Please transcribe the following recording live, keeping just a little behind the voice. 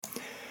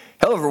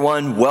Hello,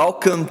 everyone.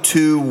 Welcome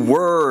to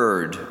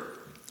Word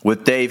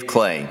with Dave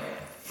Clay.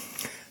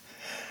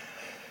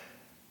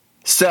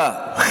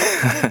 So,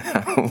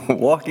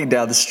 walking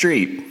down the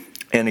street,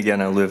 and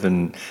again, I live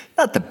in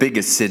not the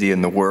biggest city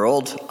in the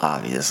world,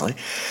 obviously.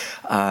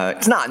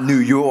 It's not New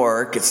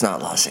York, it's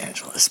not Los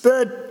Angeles,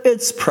 but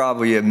it's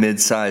probably a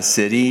mid-sized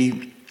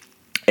city,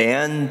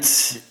 and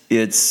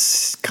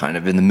it's kind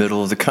of in the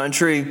middle of the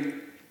country,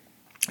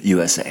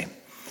 USA.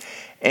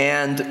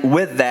 And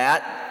with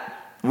that,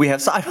 we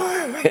have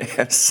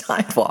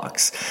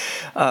sidewalks.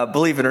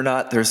 Believe it or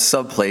not, there's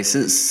some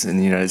places in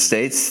the United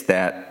States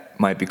that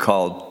might be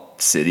called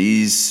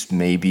cities,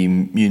 maybe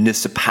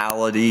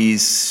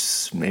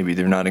municipalities, maybe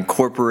they're not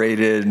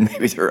incorporated,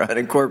 maybe they're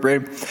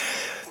unincorporated,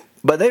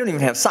 but they don't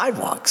even have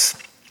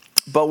sidewalks.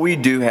 But we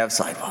do have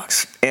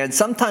sidewalks, and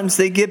sometimes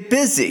they get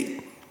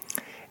busy.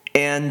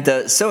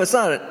 And so it's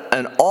not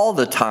an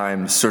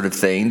all-the-time sort of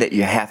thing that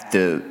you have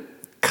to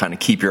kind of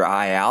keep your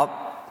eye out,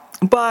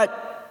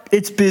 but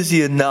it's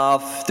busy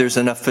enough, there's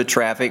enough foot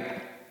traffic,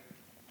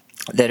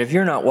 that if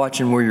you're not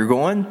watching where you're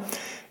going,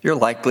 you're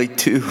likely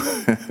to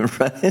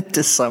run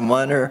into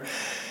someone or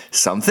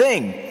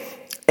something.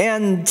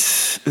 And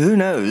who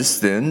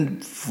knows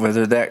then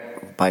whether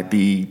that might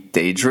be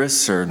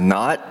dangerous or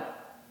not,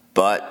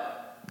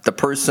 but the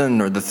person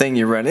or the thing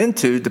you run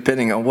into,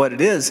 depending on what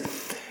it is,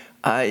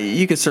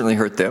 you could certainly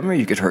hurt them or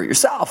you could hurt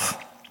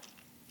yourself.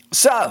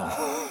 So,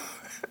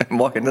 I'm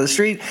walking down the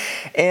street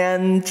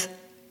and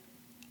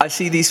I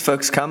see these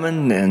folks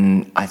coming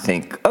and I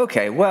think,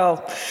 okay,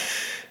 well,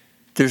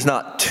 there's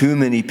not too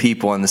many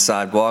people on the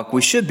sidewalk.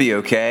 We should be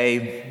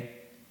okay.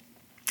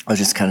 I'll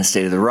just kind of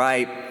stay to the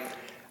right.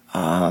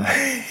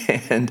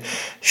 And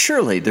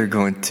surely they're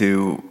going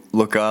to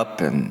look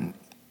up and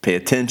pay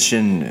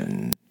attention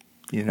and,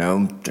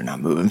 they're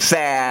not moving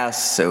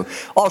fast. So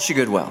all should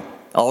go well.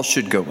 All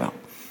should go well.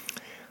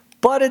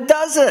 But it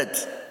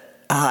doesn't.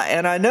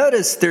 And I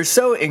noticed they're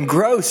so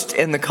engrossed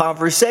in the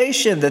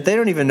conversation that they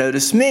don't even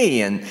notice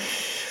me. And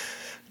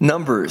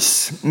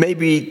numbers,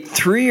 maybe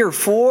 3 or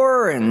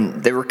 4,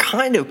 and they were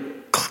kind of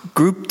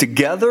grouped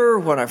together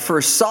when I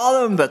first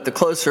saw them, but the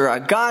closer I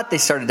got, they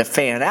started to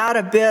fan out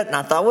a bit, and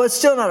I thought, well, it's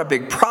still not a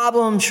big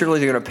problem.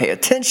 Surely they're going to pay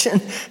attention.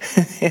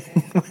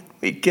 And when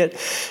we get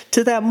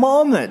to that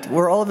moment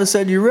where all of a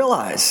sudden you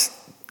realize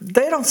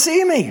they don't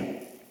see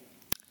me,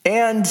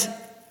 and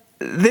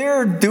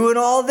they're doing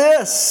all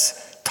this,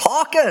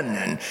 talking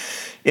and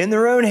in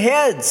their own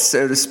heads,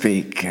 so to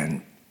speak,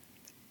 and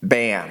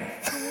bam,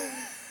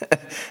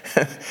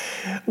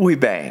 we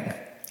bang.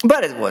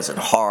 But it wasn't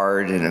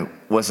hard and it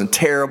wasn't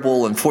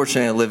terrible.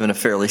 Unfortunately, I live in a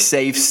fairly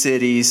safe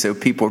city, so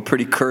people are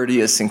pretty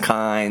courteous and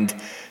kind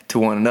to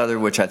one another,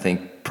 which I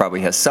think probably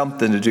has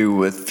something to do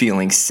with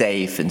feeling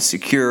safe and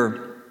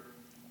secure.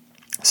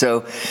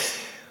 So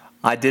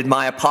I did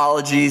my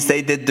apologies,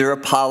 they did their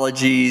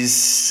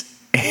apologies,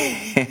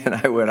 and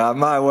I went on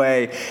my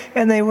way,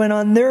 and they went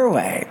on their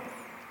way.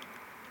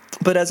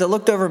 But as I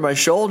looked over my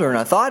shoulder and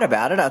I thought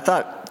about it, I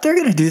thought, they're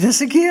going to do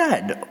this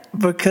again.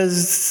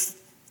 Because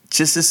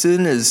just as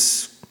soon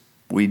as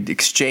we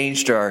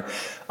exchanged our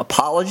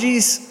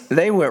apologies,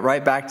 they went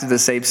right back to the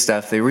same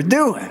stuff they were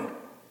doing.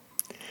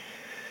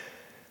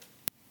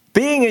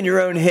 Being in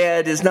your own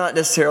head is not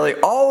necessarily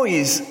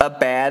always a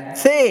bad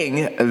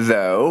thing,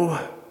 though.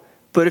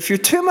 But if you're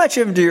too much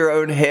into your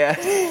own head,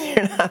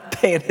 you're not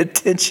paying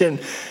attention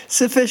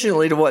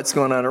sufficiently to what's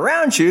going on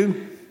around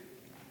you,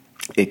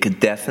 it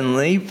could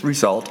definitely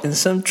result in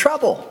some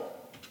trouble.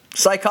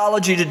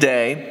 Psychology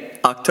Today,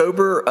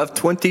 October of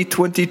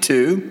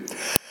 2022,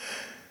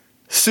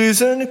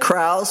 Susan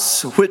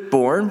Kraus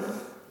Whitborn,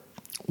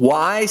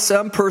 Why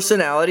Some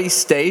Personalities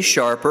Stay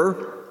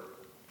Sharper.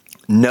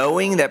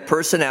 Knowing that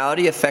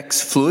personality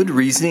affects fluid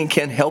reasoning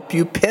can help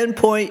you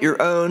pinpoint your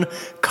own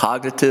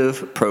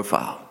cognitive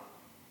profile.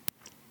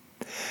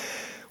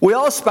 We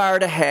all aspire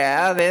to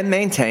have and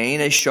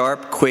maintain a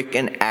sharp, quick,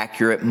 and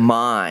accurate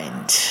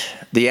mind.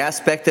 The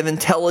aspect of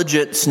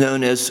intelligence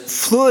known as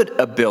fluid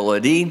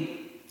ability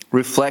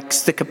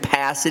reflects the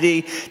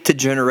capacity to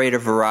generate a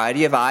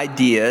variety of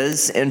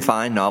ideas and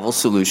find novel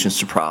solutions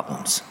to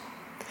problems.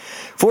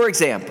 For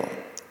example,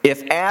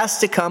 if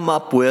asked to come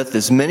up with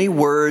as many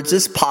words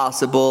as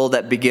possible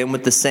that begin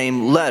with the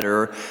same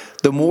letter,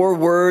 the more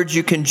words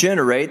you can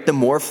generate, the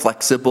more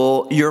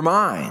flexible your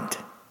mind.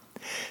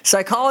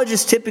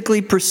 Psychologists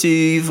typically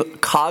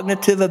perceive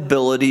cognitive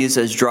abilities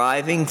as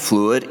driving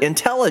fluid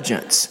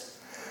intelligence.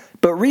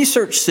 But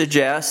recent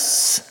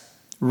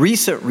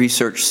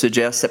research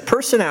suggests that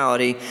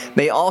personality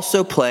may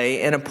also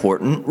play an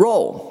important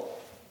role.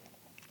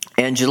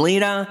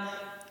 Angelina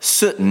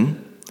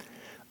Sutton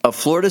of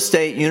Florida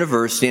State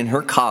University and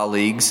her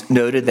colleagues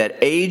noted that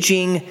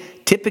aging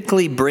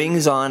typically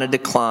brings on a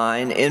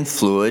decline in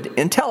fluid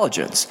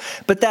intelligence,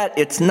 but that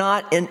it's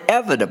not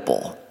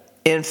inevitable.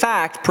 In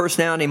fact,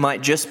 personality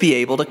might just be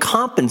able to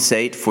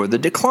compensate for the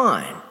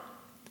decline.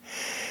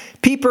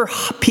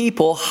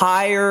 People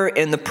higher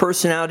in the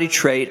personality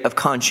trait of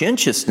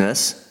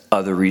conscientiousness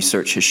other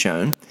research has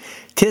shown,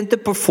 tend to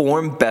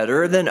perform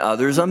better than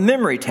others on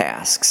memory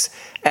tasks,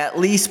 at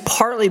least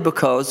partly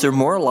because they're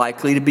more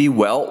likely to be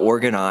well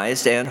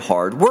organized and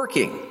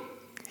hardworking.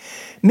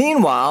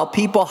 Meanwhile,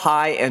 people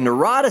high in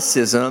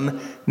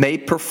neuroticism may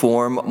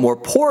perform more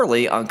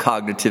poorly on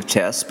cognitive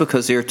tests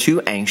because they are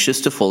too anxious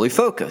to fully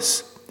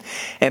focus.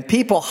 And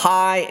people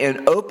high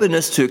in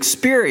openness to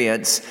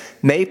experience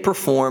may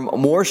perform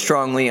more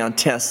strongly on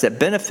tests that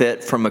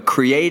benefit from a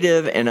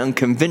creative and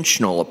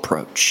unconventional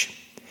approach.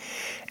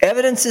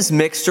 Evidence is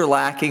mixed or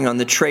lacking on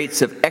the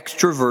traits of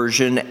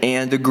extroversion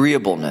and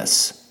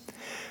agreeableness.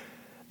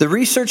 The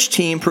research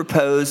team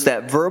proposed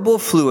that verbal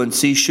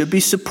fluency should be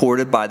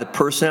supported by the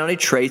personality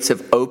traits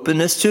of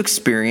openness to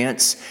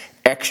experience,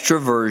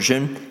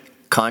 extroversion,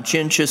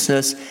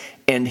 conscientiousness,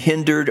 and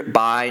hindered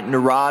by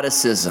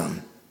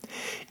neuroticism.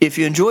 If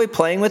you enjoy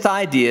playing with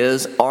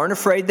ideas, aren't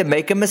afraid to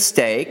make a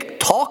mistake,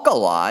 talk a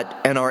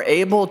lot, and are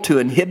able to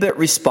inhibit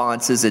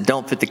responses that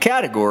don't fit the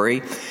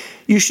category,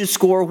 you should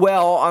score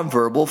well on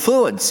verbal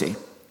fluency.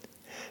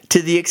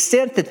 To the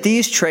extent that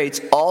these traits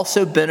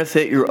also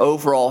benefit your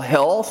overall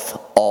health,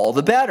 all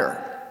the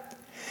better.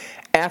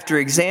 After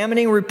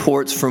examining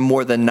reports from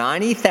more than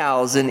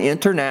 90,000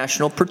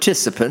 international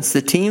participants,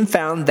 the team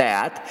found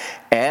that,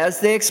 as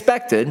they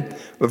expected,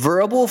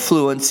 verbal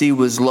fluency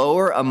was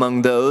lower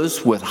among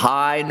those with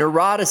high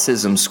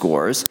neuroticism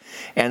scores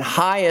and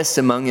highest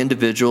among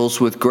individuals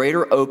with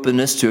greater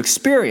openness to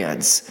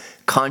experience,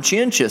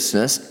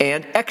 conscientiousness,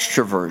 and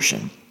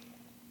extroversion.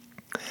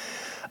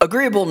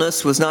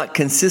 Agreeableness was not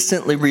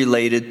consistently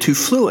related to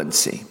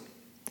fluency.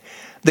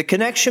 The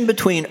connection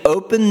between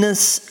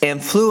openness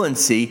and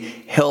fluency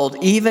held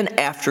even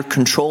after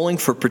controlling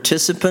for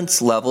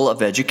participants' level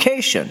of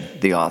education,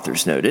 the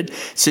authors noted,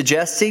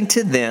 suggesting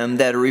to them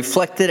that it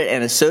reflected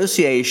an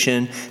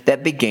association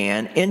that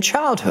began in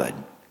childhood.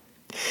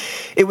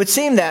 It would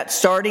seem that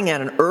starting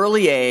at an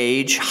early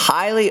age,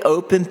 highly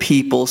open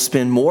people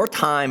spend more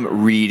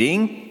time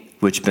reading,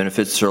 which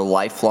benefits their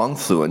lifelong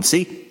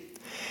fluency.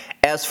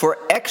 As for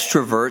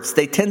extroverts,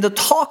 they tend to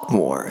talk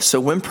more, so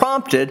when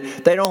prompted,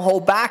 they don't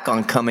hold back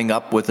on coming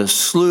up with a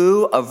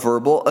slew of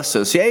verbal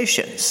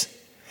associations.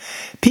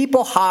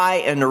 People high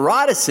in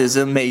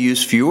neuroticism may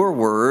use fewer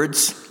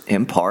words,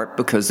 in part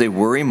because they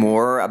worry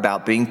more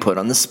about being put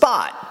on the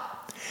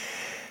spot.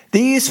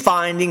 These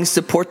findings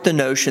support the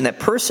notion that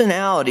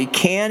personality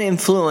can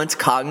influence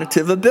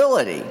cognitive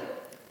ability,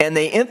 and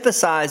they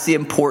emphasize the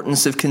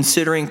importance of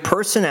considering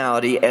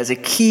personality as a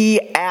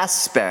key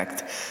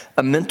aspect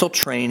of mental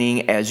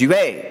training as you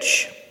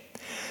age.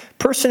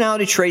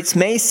 Personality traits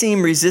may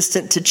seem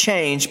resistant to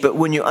change, but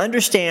when you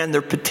understand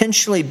their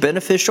potentially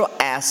beneficial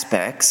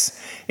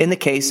aspects, in the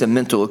case of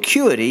mental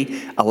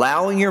acuity,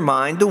 allowing your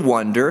mind to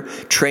wander,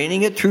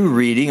 training it through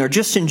reading, or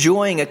just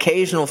enjoying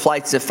occasional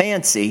flights of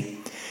fancy,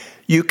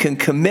 you can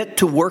commit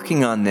to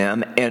working on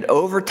them and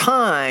over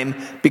time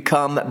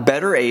become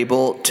better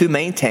able to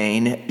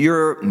maintain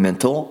your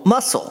mental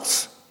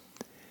muscles.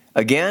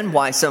 Again,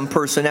 why some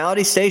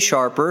personalities stay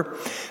sharper.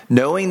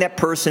 Knowing that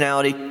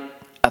personality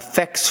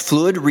affects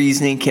fluid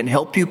reasoning can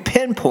help you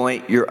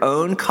pinpoint your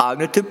own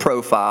cognitive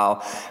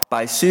profile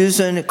by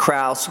Susan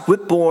Krauss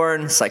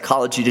Whitbourne,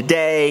 Psychology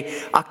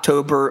Today,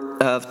 October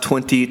of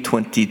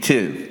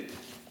 2022.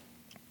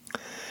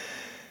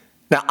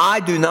 Now,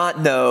 I do not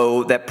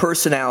know that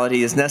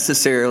personality is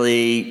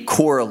necessarily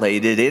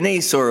correlated in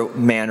any sort of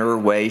manner,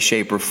 way,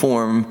 shape, or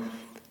form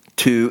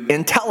to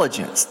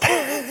intelligence.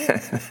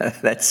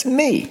 That's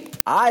me.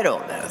 I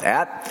don't know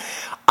that.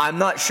 I'm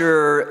not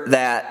sure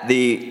that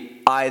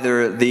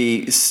either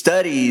the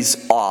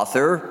study's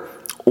author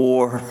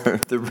or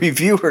the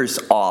reviewer's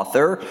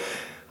author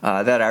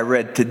that I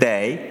read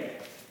today,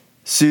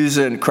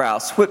 Susan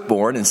Krauss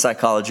Whitbourne in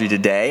Psychology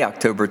Today,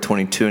 October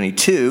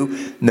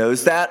 2022,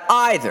 knows that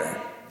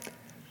either.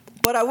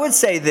 But I would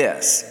say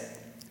this,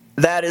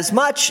 that as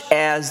much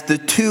as the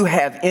two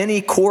have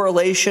any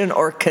correlation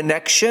or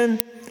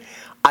connection,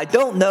 I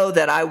don't know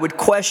that I would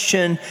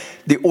question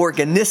the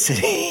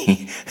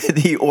organicity,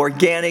 the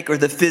organic or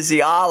the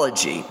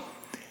physiology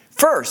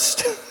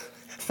first,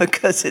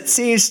 because it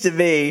seems to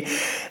me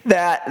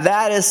that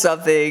that is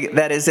something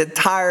that is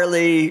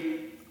entirely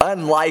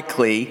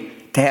unlikely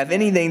to have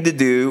anything to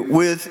do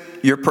with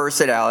your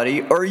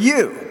personality or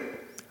you.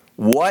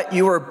 What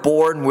you are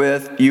born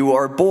with, you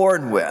are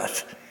born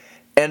with.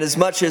 And as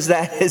much as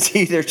that is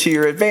either to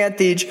your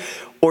advantage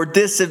or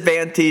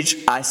disadvantage,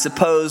 I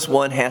suppose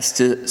one has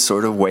to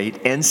sort of wait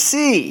and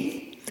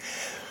see.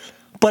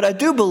 But I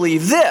do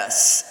believe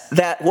this,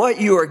 that what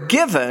you are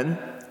given,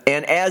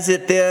 and as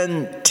it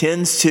then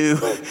tends to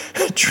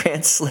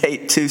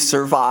translate to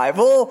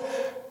survival,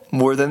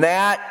 more than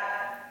that,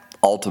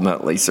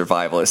 ultimately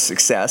survival is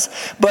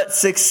success, but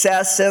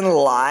success in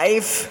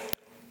life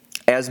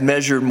as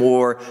measured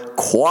more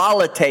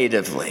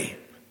qualitatively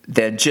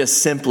than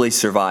just simply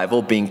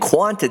survival, being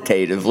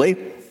quantitatively,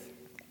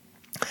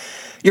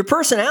 your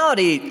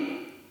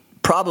personality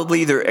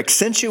probably either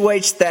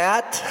accentuates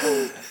that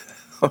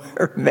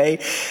or may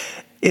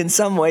in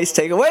some ways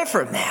take away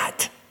from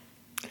that.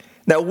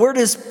 Now, where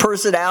does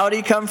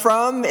personality come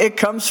from? It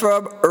comes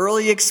from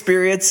early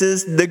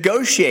experiences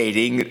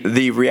negotiating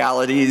the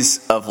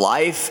realities of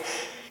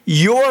life.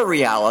 Your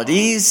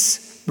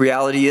realities,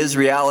 reality is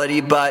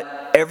reality,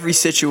 but every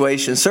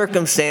situation,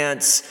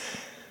 circumstance,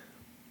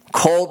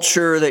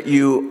 culture that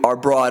you are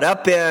brought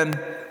up in,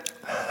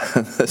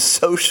 the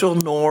social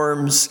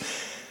norms,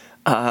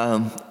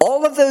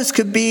 all of those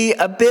could be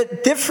a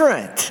bit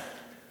different.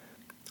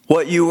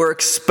 What you were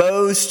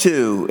exposed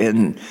to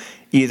in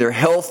either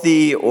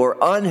healthy or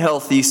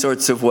unhealthy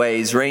sorts of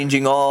ways,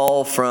 ranging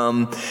all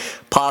from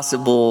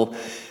possible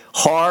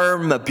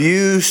harm,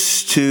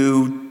 abuse,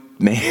 to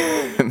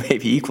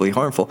maybe equally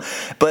harmful,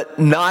 but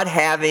not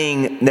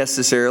having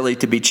necessarily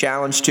to be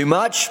challenged too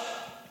much,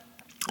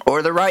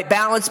 or the right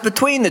balance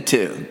between the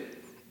two,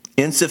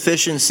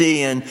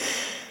 insufficiency and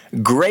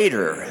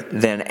greater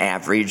than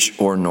average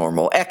or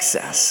normal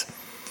excess.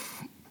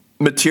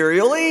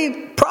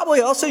 Materially,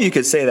 probably also you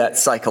could say that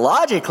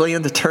psychologically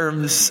in the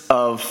terms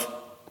of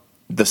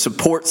the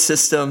support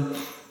system,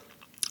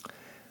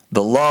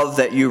 the love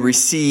that you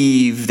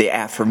receive, the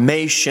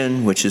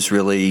affirmation, which is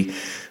really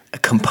a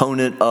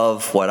component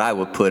of what I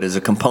would put as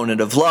a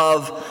component of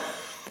love,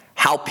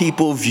 how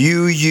people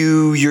view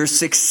you, your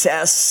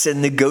success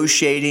in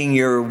negotiating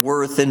your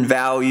worth and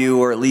value,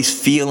 or at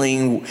least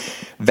feeling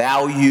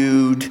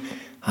valued,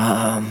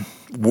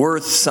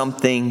 worth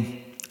something.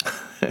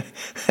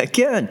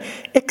 Again,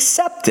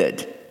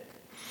 accepted.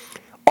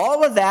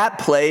 All of that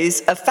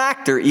plays a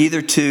factor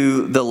either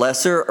to the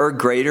lesser or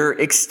greater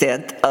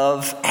extent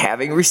of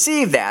having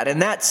received that.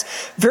 And that's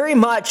very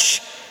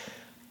much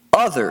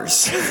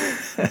others.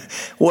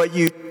 What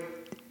you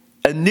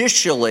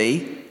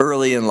initially,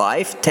 early in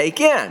life,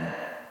 take in,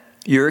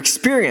 your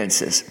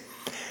experiences.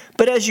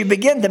 But as you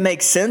begin to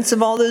make sense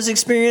of all those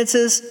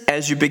experiences,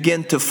 as you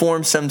begin to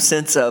form some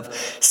sense of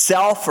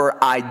self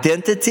or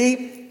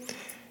identity,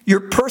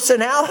 your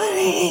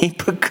personality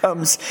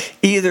becomes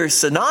either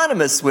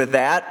synonymous with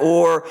that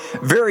or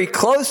very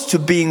close to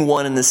being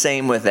one and the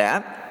same with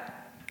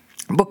that,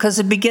 because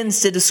it begins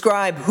to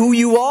describe who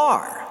you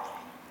are.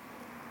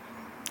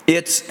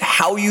 It's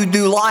how you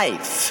do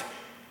life.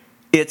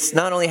 It's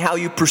not only how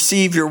you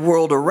perceive your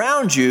world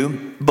around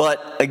you,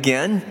 but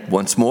again,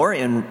 once more,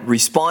 in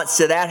response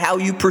to that, how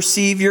you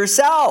perceive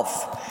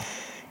yourself.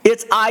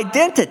 It's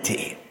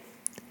identity.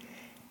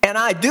 And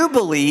I do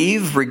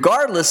believe,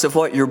 regardless of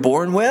what you're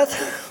born with,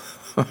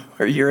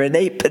 or your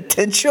innate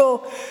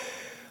potential,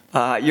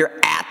 your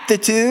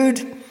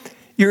aptitude,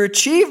 your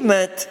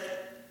achievement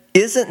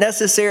isn't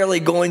necessarily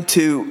going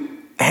to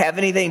have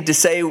anything to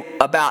say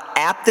about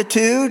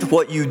aptitude,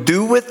 what you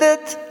do with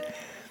it,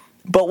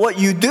 but what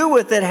you do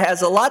with it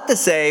has a lot to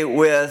say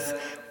with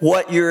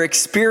what your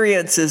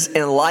experiences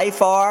in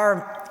life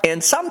are,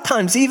 and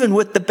sometimes even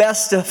with the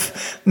best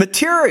of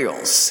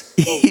materials,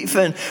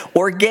 even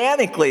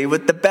organically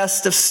with the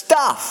best of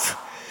stuff.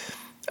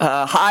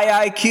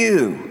 High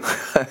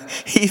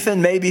IQ,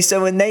 even maybe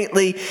so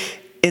innately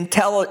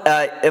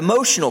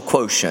emotional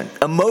quotient,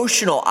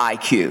 emotional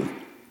IQ.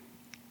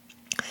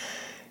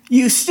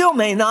 You still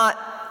may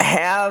not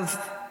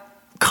have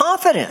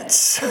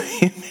confidence.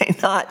 You may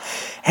not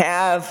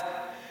have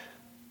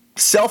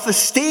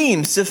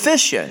self-esteem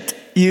sufficient.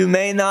 You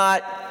may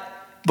not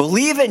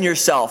believe in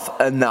yourself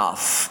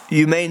enough.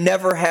 You may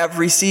never have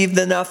received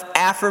enough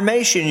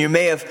affirmation. You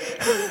may have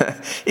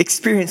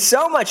experienced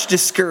so much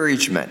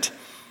discouragement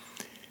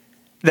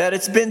that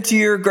it's been to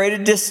your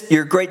great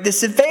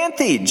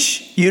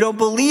disadvantage. You don't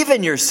believe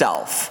in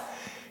yourself.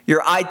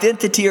 Your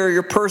identity or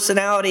your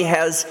personality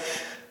has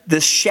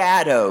this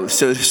shadow,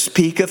 so to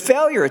speak, of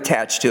failure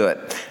attached to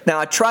it. Now,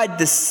 I tried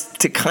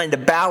to kind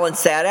of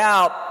balance that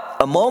out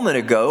a moment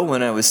ago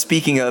when I was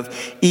speaking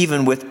of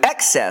even with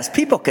excess.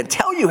 People can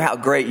tell you how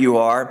great you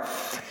are,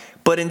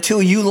 but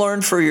until you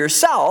learn for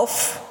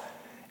yourself,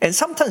 and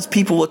sometimes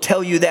people will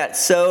tell you that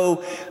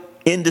so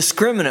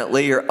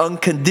indiscriminately or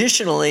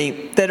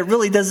unconditionally that it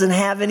really doesn't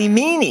have any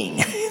meaning.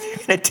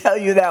 They're going to tell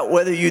you that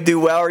whether you do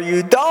well or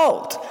you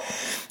don't.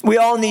 We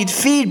all need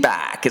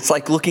feedback. It's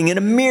like looking in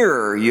a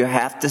mirror. You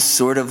have to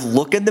sort of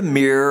look in the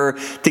mirror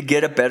to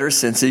get a better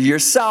sense of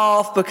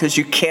yourself, because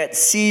you can't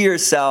see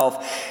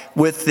yourself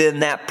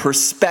within that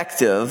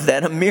perspective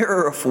that a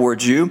mirror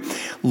affords you.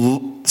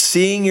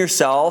 Seeing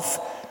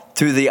yourself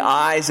through the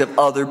eyes of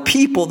other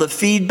people, the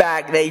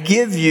feedback they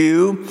give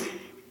you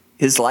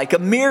is like a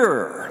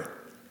mirror.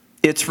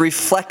 It's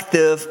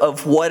reflective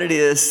of what it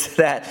is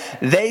that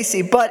they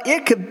see, but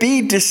it could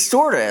be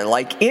distorted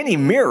like any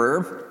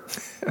mirror.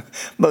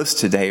 Most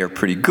today are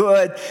pretty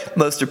good,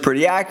 most are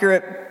pretty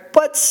accurate,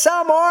 but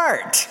some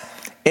aren't.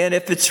 And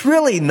if it's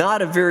really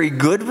not a very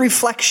good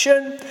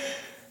reflection,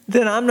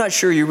 then I'm not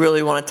sure you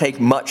really want to take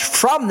much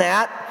from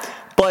that.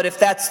 But if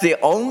that's the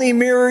only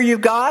mirror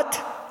you've got,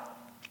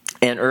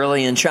 and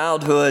early in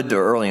childhood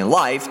or early in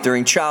life,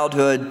 during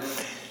childhood,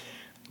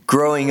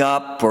 growing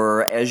up,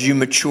 or as you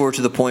mature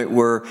to the point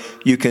where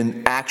you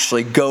can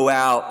actually go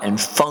out and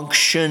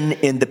function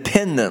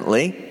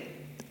independently,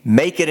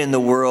 make it in the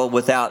world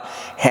without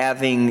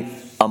having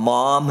a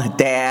mom, a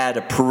dad,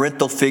 a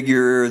parental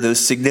figure, those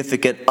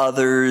significant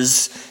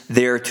others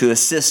there to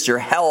assist or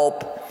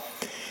help,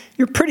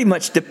 you're pretty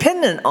much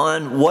dependent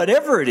on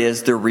whatever it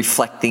is they're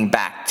reflecting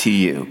back to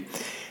you.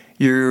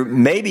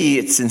 Maybe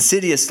it's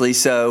insidiously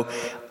so,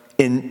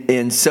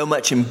 in so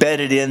much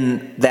embedded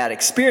in that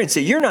experience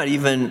that you're not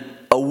even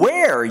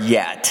aware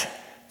yet.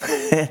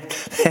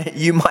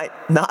 They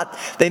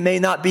may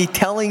not be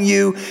telling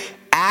you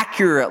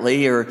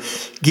accurately or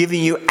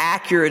giving you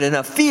accurate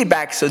enough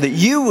feedback so that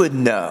you would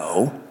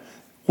know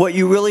what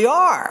you really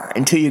are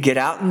until you get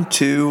out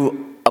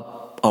into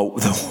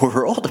the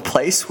world, a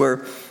place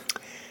where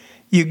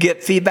you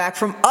get feedback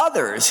from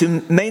others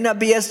who may not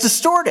be as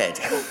distorted,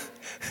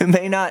 who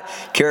may not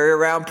carry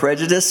around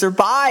prejudice or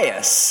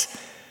bias,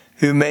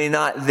 who may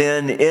not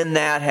then in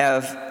that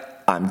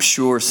have, I'm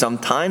sure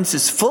sometimes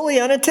it's fully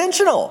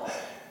unintentional,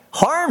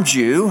 harmed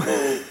you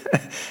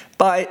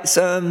by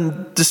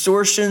some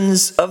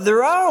distortions of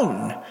their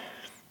own,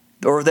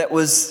 or that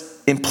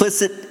was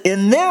implicit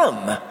in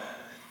them.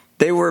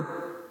 They were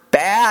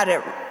bad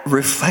at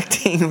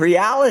reflecting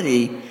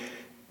reality,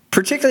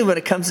 particularly when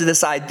it comes to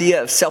this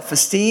idea of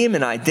self-esteem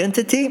and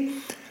identity.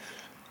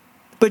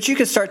 But you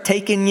can start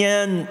taking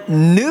in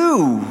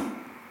new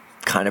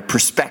kind of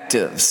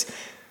perspectives.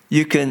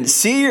 You can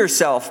see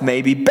yourself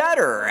maybe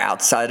better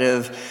outside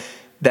of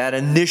that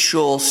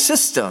initial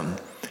system,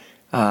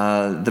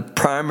 the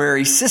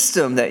primary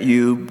system that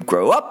you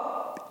grow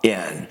up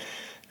in.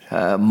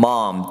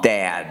 Mom,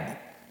 dad,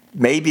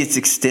 maybe it's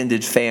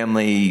extended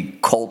family,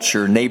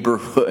 culture,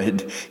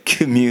 neighborhood,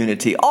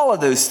 community, all of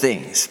those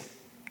things.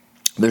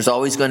 There's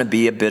always going to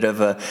be a bit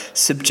of a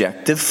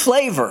subjective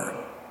flavor.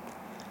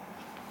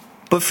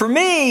 But for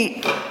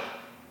me,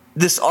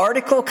 this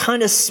article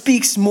kind of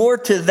speaks more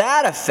to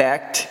that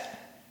effect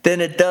than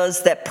it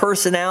does that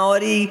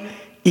personality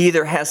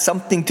either has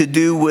something to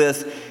do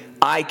with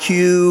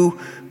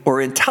IQ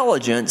or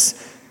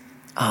intelligence,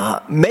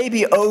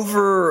 maybe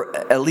over,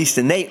 at least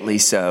innately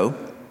so,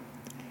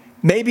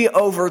 maybe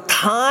over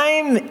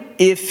time,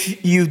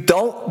 if you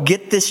don't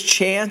get this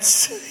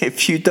chance,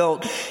 if you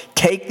don't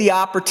take the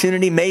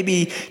opportunity,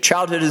 maybe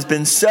childhood has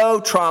been so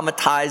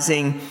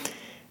traumatizing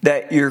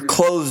that you're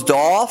closed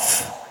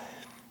off,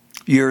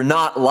 you're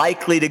not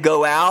likely to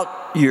go out,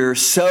 you're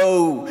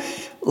so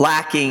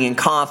lacking in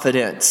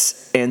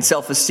confidence and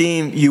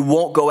self-esteem, you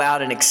won't go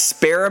out and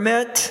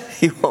experiment,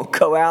 you won't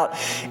go out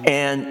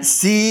and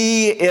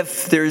see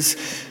if there's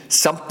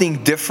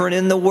something different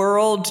in the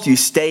world. You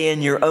stay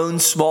in your own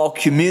small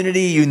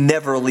community, you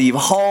never leave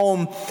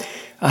home.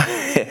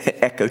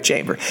 Echo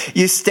chamber.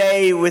 You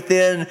stay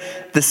within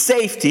the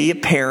safety,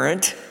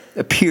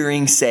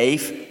 appearing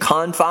safe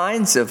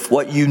confines of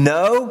what you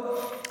know.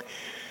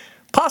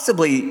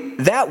 Possibly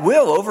that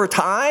will, over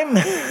time,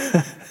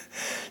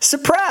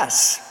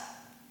 suppress.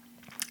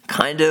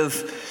 Kind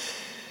of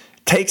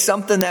take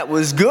something that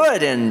was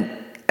good, and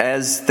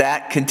as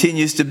that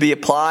continues to be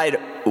applied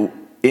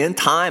in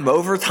time,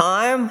 over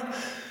time,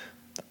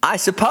 I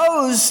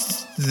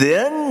suppose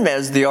then,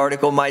 as the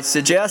article might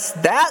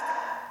suggest,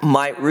 that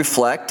might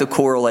reflect a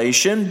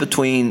correlation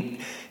between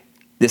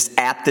this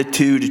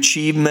aptitude,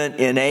 achievement,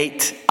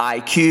 innate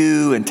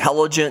IQ,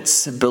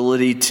 intelligence,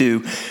 ability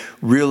to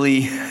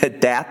really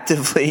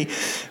adaptively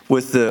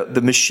with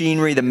the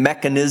machinery, the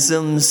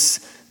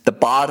mechanisms, the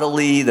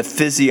bodily, the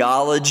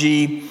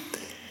physiology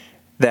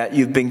that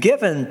you've been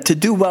given to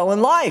do well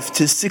in life,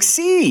 to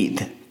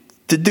succeed,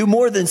 to do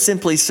more than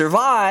simply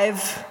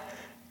survive,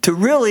 to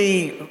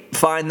really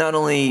find not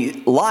only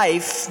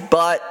life,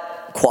 but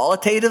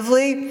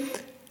qualitatively,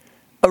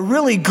 a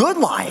really good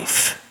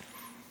life.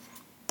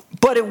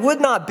 But it would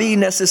not be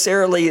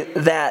necessarily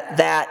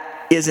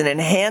that is an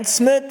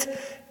enhancement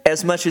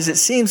as much as it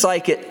seems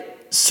like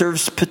it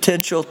serves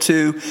potential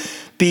to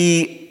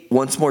be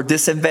once more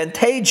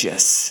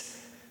disadvantageous,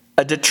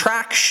 a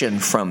detraction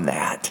from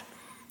that.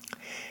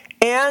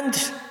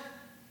 And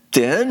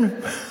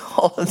then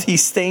all of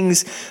these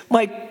things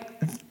might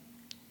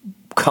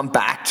come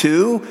back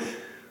to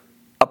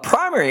a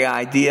primary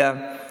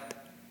idea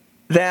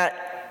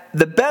that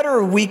the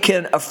better we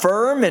can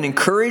affirm and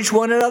encourage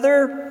one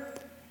another,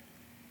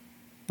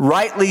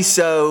 rightly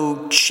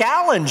so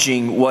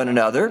challenging one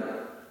another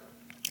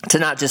to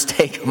not just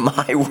take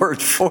my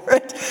word for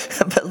it,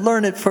 but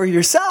learn it for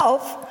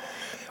yourself,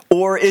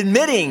 or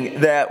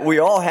admitting that we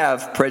all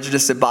have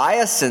prejudice and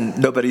bias and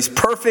nobody's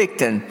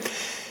perfect, and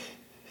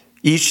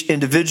each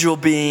individual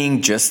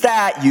being just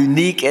that,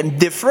 unique and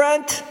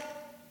different.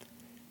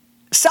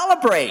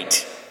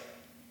 Celebrate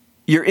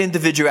your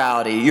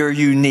individuality, your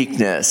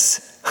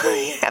uniqueness.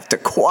 You have to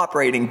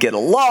cooperate and get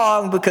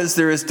along, because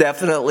there is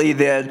definitely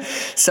then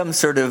some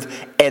sort of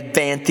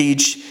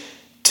advantage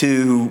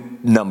to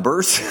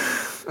numbers.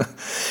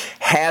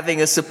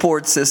 Having a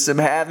support system,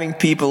 having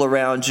people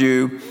around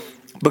you,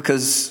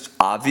 because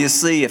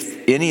obviously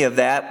if any of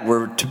that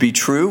were to be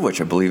true, which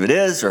I believe it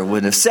is, or I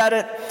wouldn't have said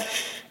it,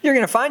 you're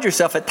going to find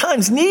yourself at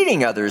times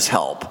needing others'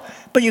 help.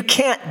 But you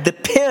can't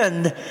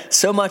depend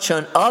so much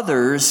on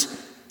others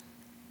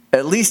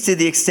at least to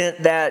the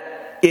extent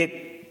that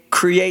it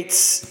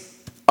creates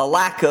a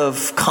lack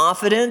of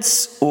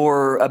confidence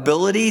or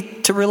ability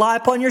to rely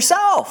upon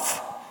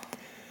yourself.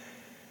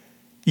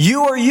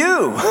 You are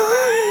you.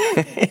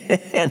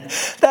 And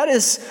that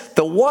is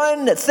the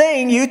one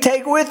thing you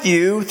take with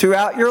you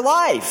throughout your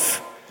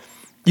life.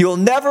 You'll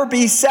never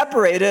be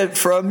separated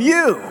from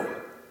you.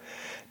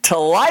 To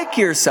like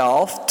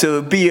yourself,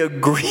 to be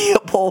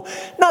agreeable,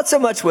 not so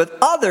much with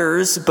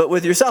others, but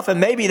with yourself. And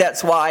maybe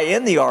that's why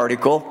in the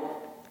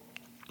article,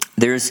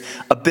 there's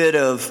a bit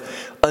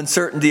of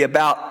uncertainty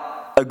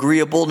about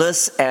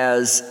agreeableness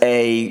as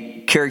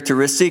a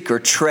characteristic or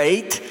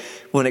trait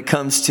when it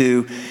comes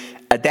to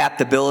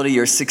adaptability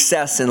or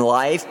success in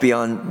life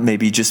beyond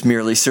maybe just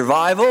merely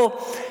survival.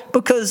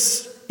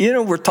 Because,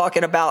 we're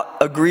talking about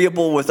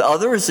agreeable with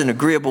others and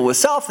agreeable with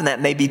self, and that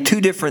may be two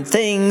different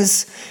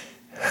things,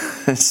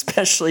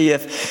 especially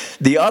if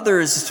the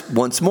others,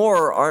 once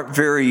more, aren't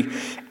very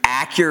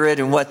accurate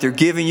in what they're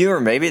giving you, or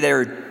maybe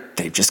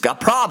they've just got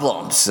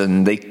problems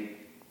and they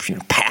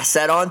pass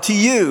that on to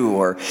you,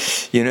 or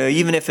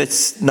even if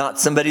it's not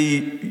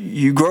somebody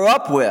you grew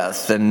up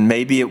with, and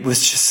maybe it was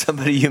just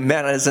somebody you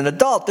met as an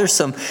adult. There's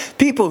some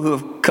people who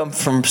have come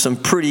from some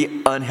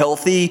pretty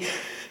unhealthy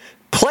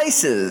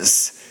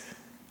places.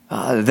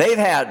 They've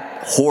had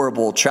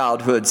horrible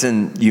childhoods,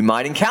 and you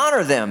might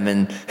encounter them,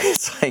 and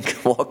it's like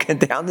walking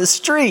down the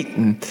street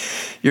and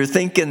you're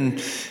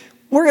thinking,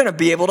 we're going to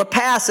be able to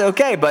pass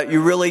okay, but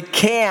you really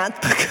can't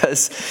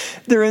because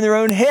they're in their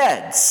own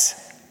heads.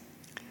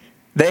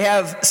 They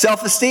have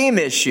self-esteem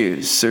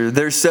issues, or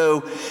they're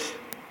so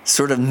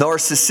sort of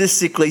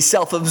narcissistically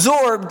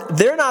self-absorbed,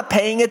 they're not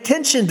paying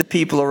attention to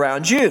people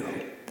around you.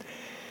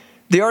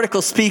 The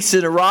article speaks to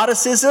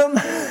neuroticism.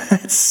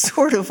 That's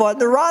sort of what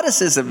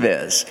neuroticism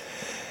is.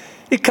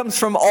 It comes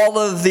from all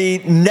of the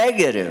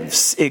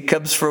negatives. It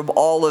comes from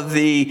all of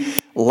the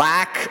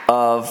lack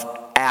of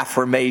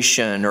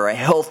affirmation or a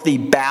healthy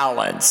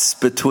balance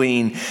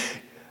between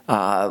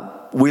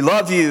we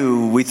love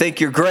you, we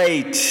think you're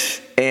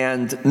great,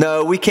 and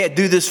no, we can't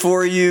do this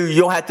for you.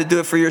 You'll have to do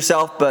it for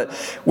yourself, but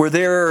we're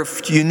there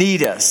if you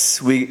need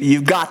us.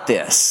 You've got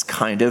this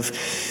kind of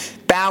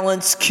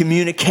balance,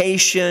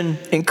 communication,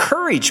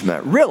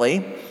 encouragement,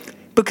 really,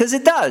 because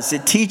it does.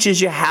 It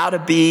teaches you how to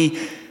be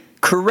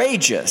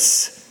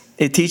courageous.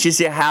 It teaches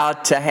you how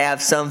to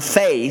have some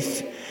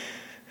faith.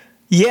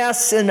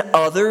 Yes, in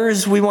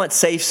others, we want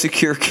safe,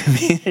 secure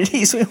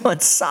communities. We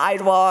want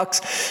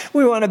sidewalks.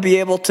 We want to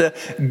be able to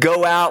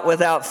go out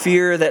without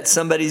fear that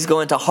somebody's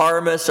going to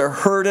harm us or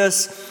hurt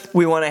us.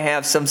 We want to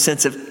have some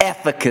sense of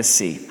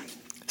efficacy,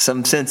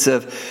 some sense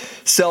of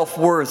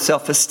self-worth,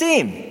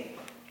 self-esteem.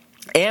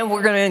 And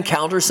we're going to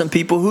encounter some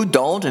people who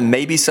don't, and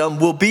maybe some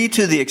will be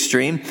to the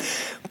extreme.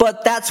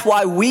 But that's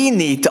why we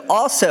need to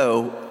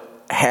also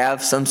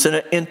have some sort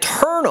of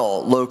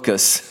internal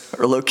locus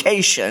or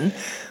location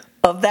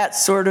of that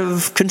sort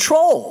of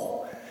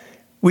control.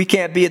 We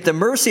can't be at the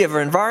mercy of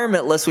our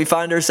environment unless we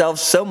find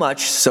ourselves so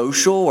much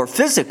social or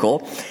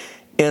physical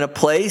in a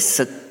place,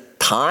 a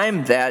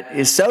time that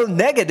is so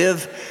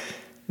negative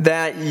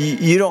that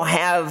you don't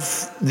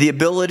have the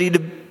ability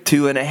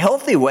to, in a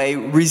healthy way,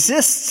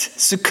 resist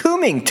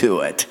succumbing to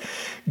it,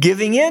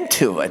 giving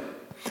into it,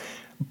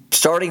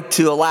 starting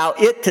to allow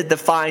it to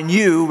define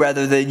you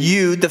rather than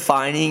you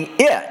defining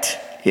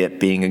it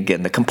being,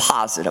 again, the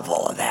composite of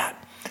all of that,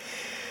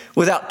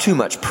 without too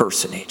much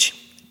personage.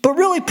 But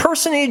really,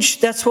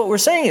 personage, that's what we're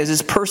saying,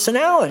 is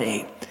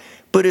personality.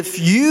 But if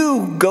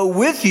you go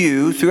with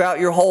you throughout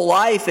your whole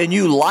life and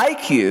you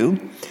like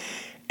you,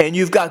 and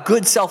you've got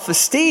good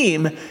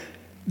self-esteem,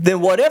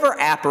 then whatever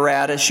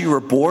apparatus you were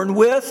born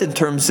with in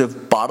terms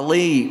of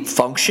bodily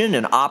function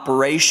and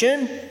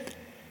operation,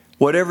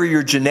 whatever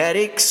your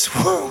genetics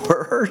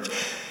were,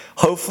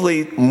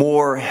 hopefully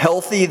more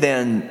healthy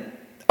than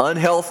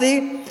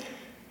unhealthy,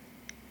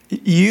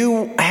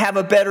 you have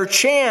a better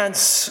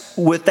chance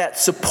with that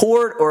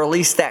support, or at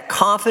least that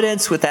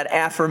confidence, with that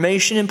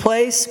affirmation in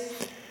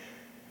place.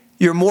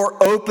 You're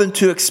more open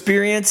to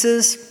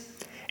experiences.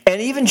 And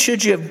even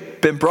should you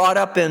have been brought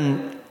up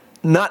in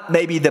not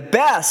maybe the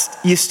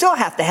best, you still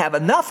have to have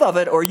enough of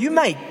it, or you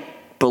may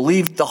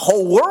believe the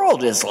whole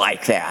world is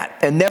like that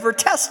and never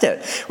test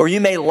it. Or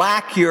you may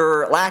lack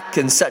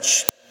in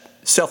such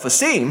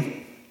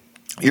self-esteem,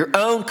 your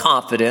own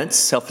confidence,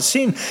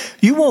 self-esteem,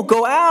 you won't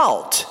go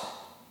out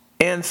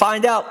and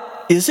find out,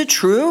 is it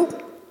true?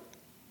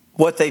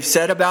 What they've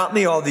said about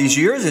me all these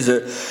years, is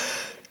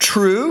it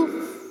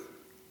true?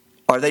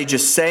 Are they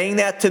just saying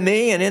that to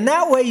me? And in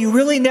that way, you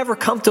really never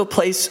come to a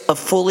place of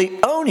fully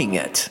owning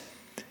it,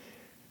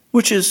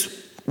 which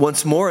is,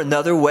 once more,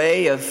 another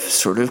way of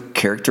sort of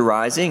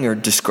characterizing or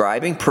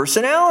describing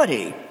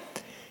personality.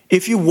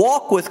 If you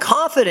walk with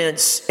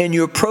confidence and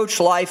you approach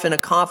life in a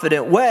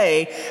confident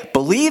way,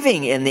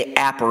 believing in the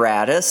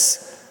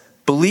apparatus,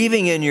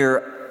 believing in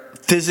your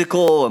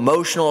physical,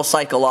 emotional,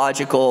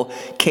 psychological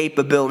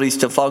capabilities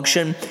to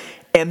function,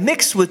 and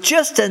mixed with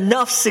just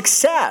enough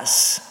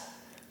success,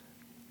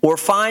 or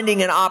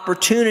finding an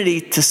opportunity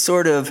to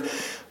sort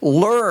of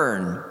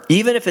learn,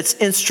 even if it's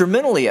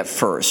instrumentally at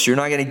first. You're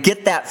not going to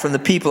get that from the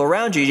people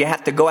around you. You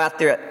have to go out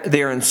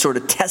there and sort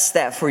of test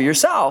that for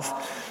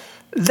yourself.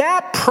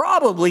 That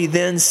probably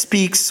then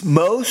speaks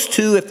most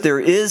to if there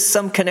is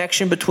some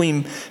connection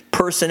between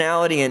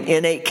personality and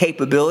innate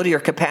capability or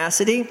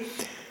capacity.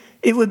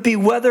 It would be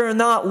whether or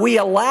not we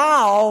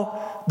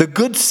allow the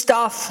good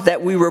stuff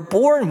that we were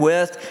born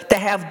with to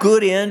have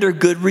good end or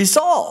good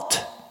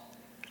result.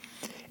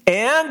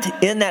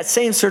 And in that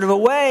same sort of a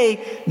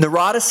way,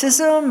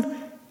 neuroticism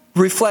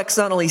reflects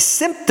not only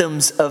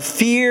symptoms of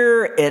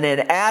fear and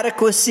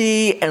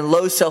inadequacy and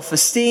low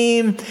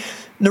self-esteem.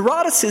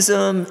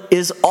 Neuroticism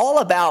is all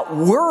about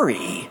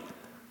worry,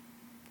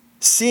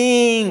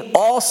 seeing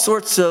all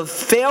sorts of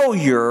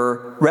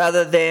failure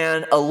rather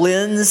than a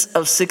lens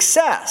of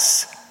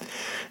success.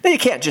 Now, you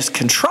can't just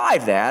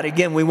contrive that.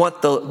 Again, we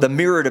want the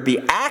mirror to be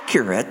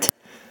accurate.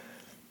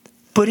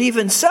 But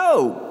even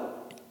so,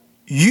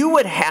 you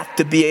would have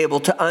to be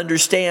able to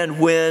understand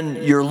when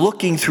you're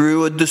looking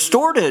through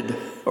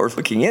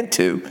looking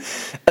into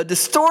a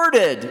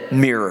distorted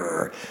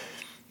mirror.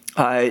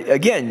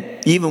 Again,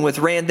 even with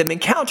random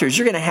encounters,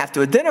 you're going to have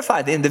to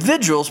identify the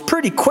individuals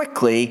pretty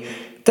quickly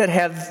that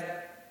have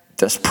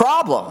this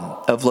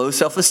problem of low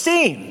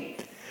self-esteem.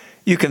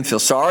 You can feel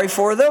sorry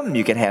for them.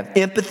 You can have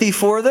empathy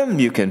for them.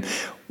 You can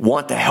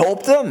want to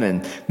help them,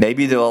 and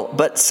maybe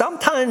but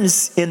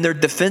sometimes in their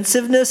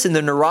defensiveness and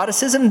their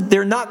neuroticism,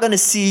 they're not going to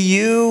see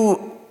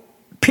you,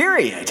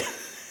 period.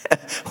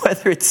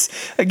 Whether it's,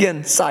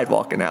 again,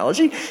 sidewalk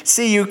analogy,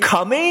 see you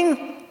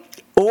coming,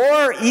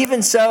 or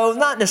even so,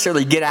 not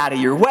necessarily get out of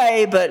your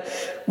way, but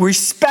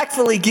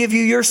respectfully give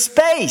you your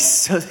space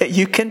so that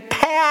you can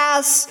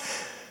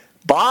pass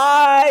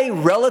by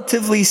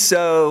relatively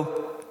so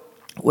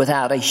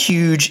without a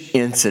huge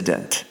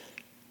incident.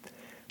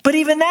 But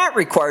even that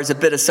requires a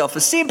bit of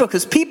self-esteem,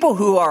 because people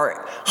who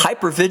are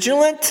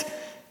hypervigilant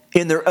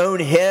in their own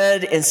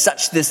head in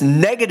such this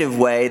negative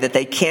way that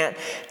they can't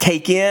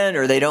take in,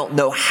 or they don't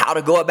know how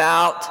to go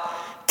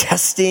about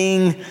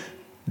testing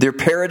their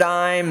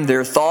paradigm,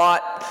 their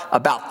thought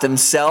about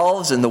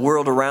themselves and the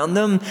world around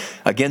them.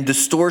 Again,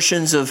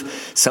 distortions of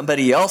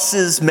somebody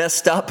else's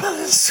messed up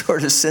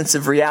sort of sense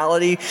of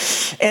reality.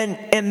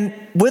 And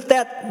with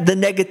that, the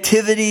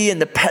negativity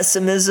and the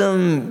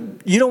pessimism,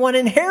 you don't want to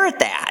inherit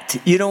that.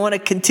 You don't want to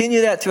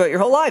continue that throughout your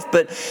whole life.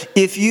 But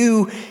if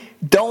you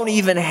don't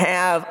even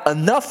have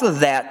enough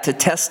of that to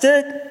test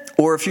it,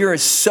 or if you're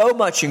so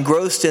much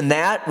engrossed in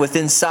that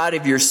within inside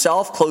of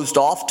yourself, closed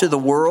off to the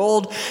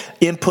world,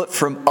 input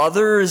from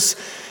others,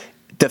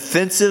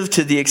 defensive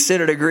to the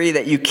extent or degree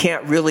that you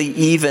can't really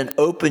even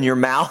open your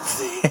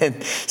mouth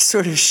and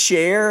sort of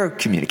share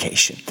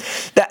communication.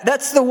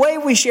 That's the way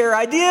we share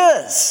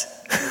ideas.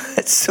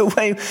 That's the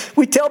way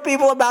we tell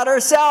people about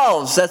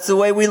ourselves. That's the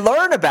way we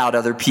learn about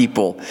other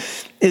people,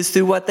 is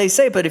through what they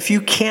say. But if you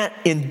can't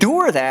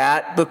endure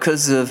that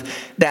because of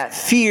that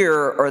fear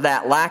or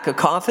that lack of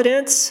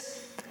confidence,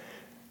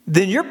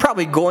 then you're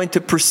probably going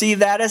to perceive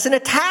that as an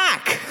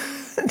attack.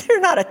 They're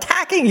not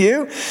attacking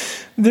you.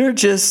 They're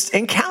just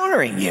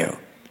encountering you.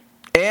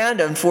 And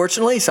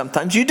unfortunately,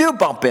 sometimes you do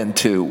bump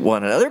into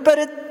one another, but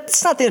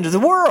it's not the end of the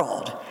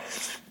world.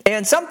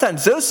 And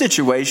sometimes those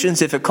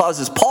situations, if it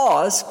causes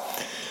pause,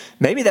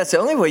 maybe that's the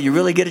only way you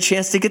really get a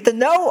chance to get to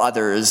know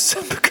others,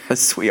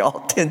 because we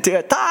all tend to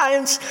at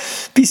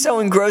times be so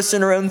engrossed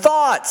in our own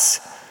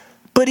thoughts.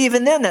 But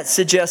even then, that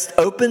suggests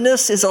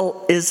openness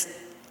is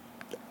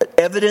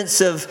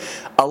evidence of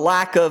a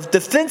lack of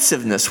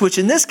defensiveness, which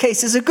in this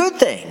case is a good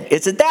thing.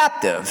 It's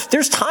adaptive.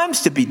 There's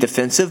times to be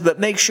defensive, but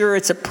make sure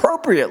it's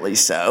appropriately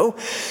so,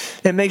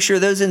 and make sure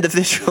those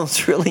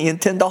individuals really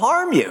intend to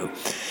harm you.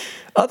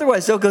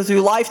 Otherwise, they'll go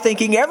through life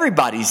thinking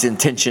everybody's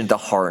intention to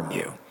harm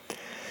you.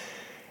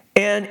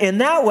 And in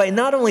that way,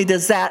 not only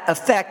does that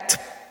affect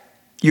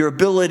your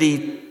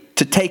ability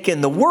to take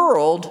in the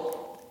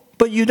world,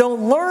 but you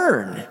don't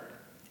learn.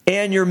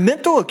 And your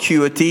mental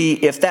acuity,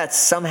 if that's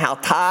somehow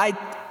tied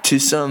to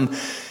some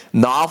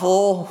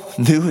novel,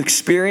 new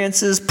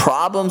experiences,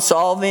 problem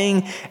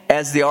solving,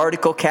 as the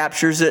article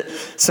captures it,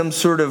 some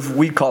sort of,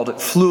 we called it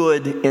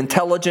fluid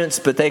intelligence,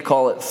 but they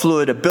call it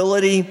fluid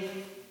ability.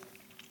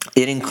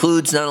 It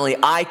includes not only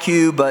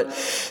IQ,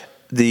 but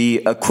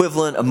the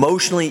equivalent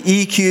emotionally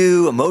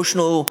EQ,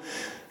 emotional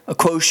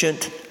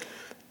quotient.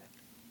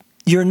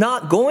 You're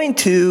not going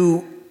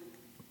to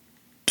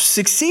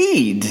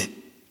succeed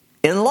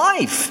in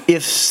life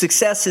if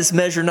success is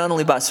measured not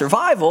only by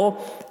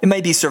survival. It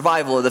may be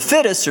survival of the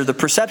fittest, or the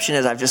perception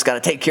is I've just got to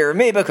take care of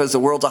me because the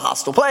world's a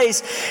hostile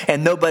place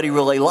and nobody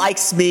really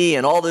likes me,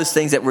 and all those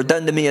things that were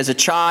done to me as a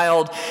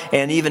child,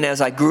 and even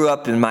as I grew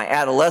up in my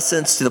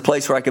adolescence to the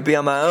place where I could be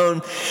on my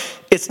own.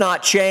 It's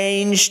not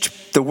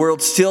changed. The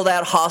world's still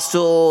that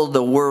hostile.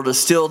 The world is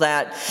still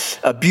that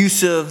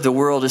abusive. The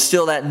world is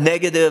still that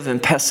negative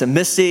and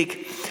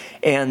pessimistic.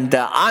 And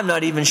I'm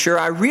not even sure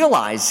I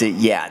realize it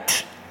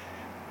yet.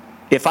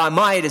 If I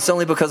might, it's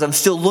only because I'm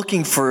still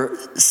looking for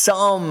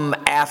some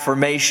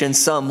affirmation,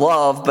 some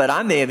love, but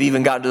I may have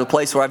even gotten to the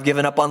place where I've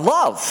given up on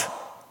love.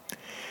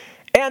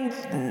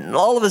 And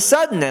all of a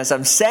sudden, as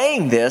I'm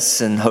saying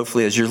this, and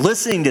hopefully as you're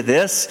listening to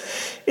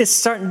this, it's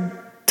starting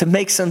to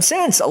make some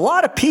sense. A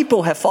lot of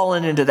people have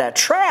fallen into that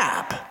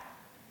trap.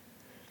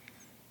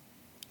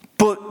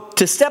 But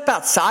to step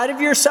outside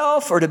of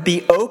yourself or to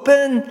be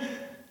open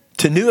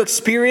to new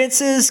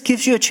experiences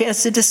gives you a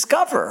chance to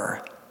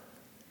discover.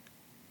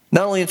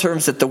 Not only in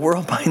terms that the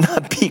world might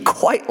not be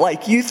quite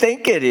like you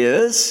think it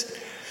is,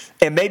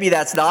 and maybe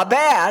that's not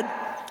bad,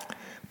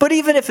 but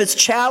even if it's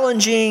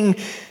challenging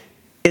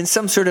in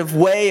some sort of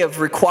way of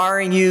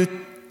requiring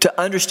you to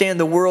understand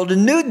the world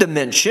in new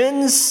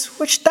dimensions,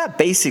 which that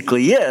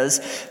basically is,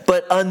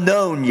 but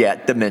unknown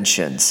yet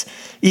dimensions.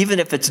 Even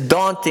if it's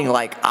daunting,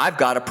 like I've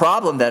got a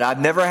problem that I've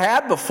never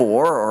had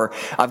before, or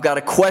I've got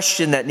a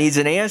question that needs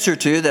an answer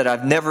to that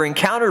I've never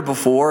encountered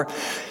before,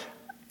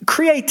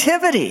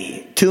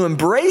 creativity, to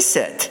embrace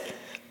it.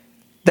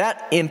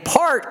 That in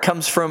part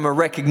comes from a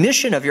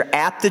recognition of your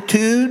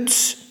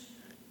aptitudes,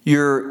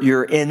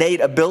 your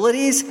innate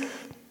abilities,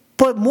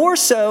 but more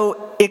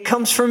so, it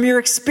comes from your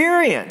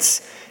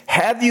experience.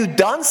 Have you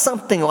done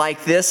something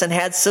like this and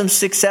had some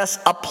success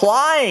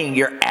applying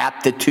your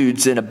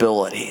aptitudes and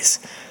abilities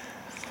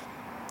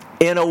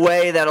in a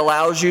way that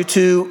allows you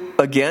to,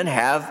 again,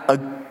 have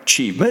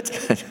achievement,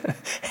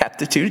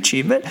 aptitude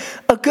achievement,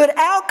 a good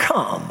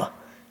outcome,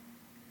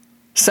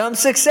 some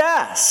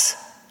success?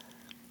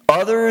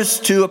 Others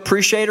to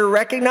appreciate or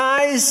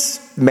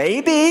recognize,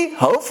 maybe,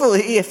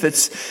 hopefully, if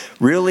it's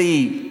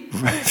truly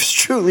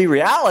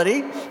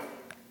reality.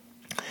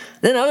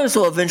 Then others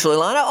will eventually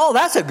line up, oh,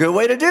 that's a good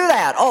way to do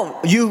that. Oh,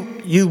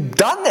 you've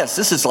done this.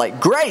 This is like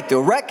great.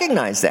 They'll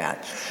recognize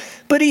that.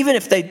 But even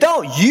if they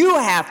don't, you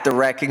have to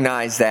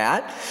recognize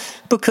that,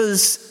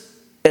 because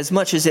as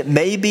much as it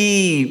may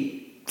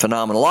be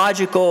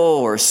phenomenological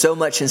or so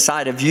much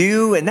inside of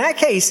you, in that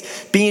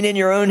case, being in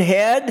your own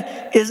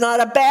head is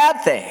not a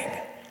bad thing.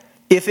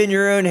 If in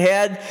your own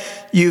head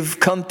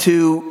you've come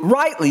to,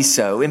 rightly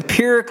so,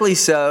 empirically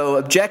so,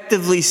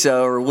 objectively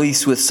so, or at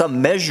least with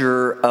some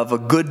measure of a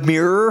good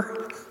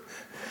mirror,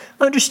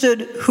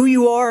 understood who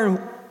you are and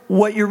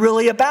what you're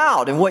really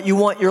about and what you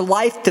want your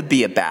life to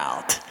be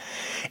about.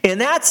 In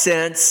that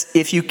sense,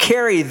 if you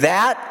carry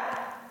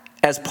that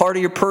as part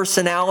of your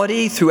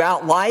personality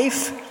throughout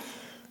life,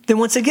 then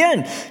once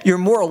again, you're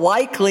more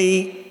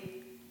likely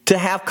to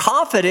have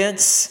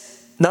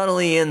confidence not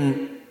only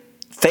in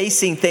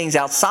facing things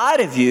outside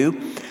of you,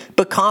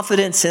 but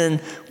confidence in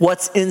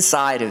what's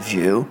inside of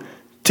you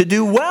to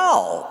do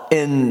well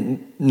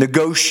in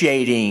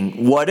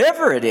negotiating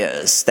whatever it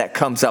is that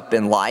comes up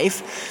in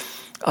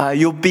life.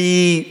 You'll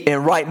be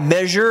in right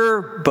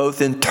measure,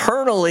 both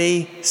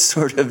internally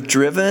sort of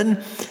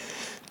driven,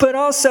 but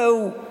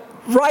also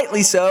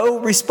rightly so,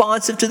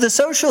 responsive to the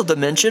social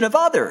dimension of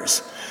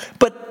others.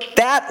 But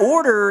that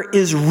order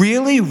is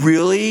really,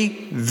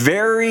 really,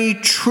 very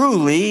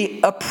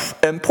truly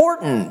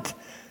important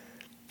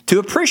to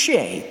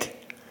appreciate.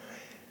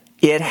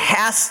 It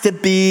has to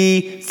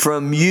be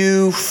from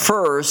you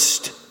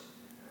first,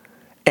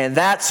 and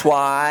that's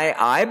why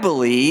I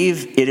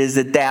believe it is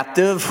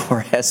adaptive,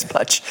 or as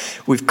much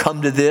we've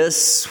come to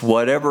this,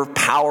 whatever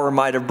power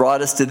might have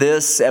brought us to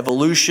this,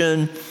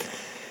 evolution,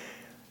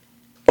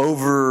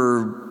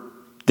 over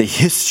the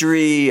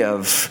history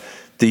of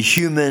the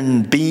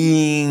human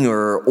being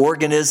or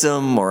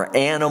organism or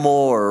animal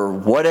or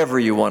whatever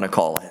you want to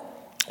call it,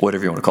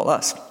 whatever you want to call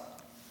us.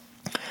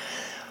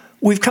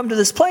 We've come to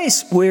this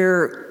place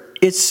where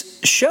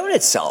it's shown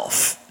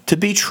itself to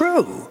be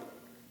true.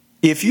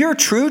 If you're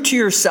true to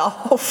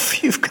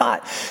yourself, you've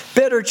got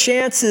better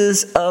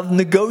chances of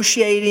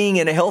negotiating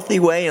in a healthy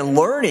way and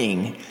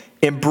learning,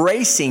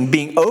 embracing,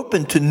 being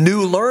open to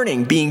new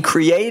learning, being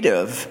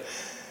creative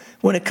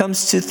when it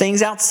comes to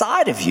things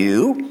outside of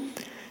you.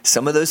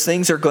 Some of those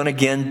things are going to,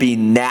 again, be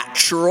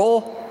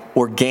natural,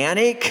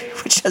 organic,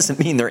 which doesn't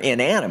mean they're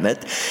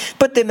inanimate,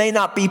 but they may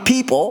not be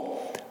people.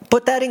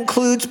 But that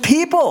includes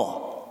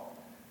people.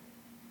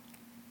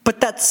 But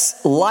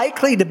that's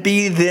likely to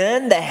be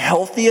then the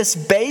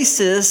healthiest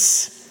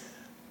basis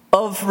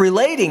of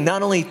relating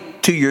not only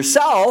to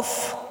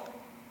yourself,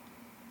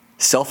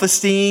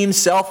 self-esteem,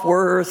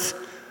 self-worth,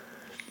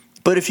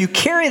 but if you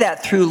carry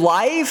that through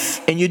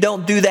life and you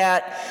don't do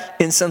that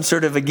in some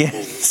sort of,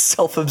 again,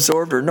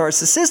 self-absorbed or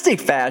narcissistic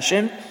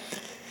fashion,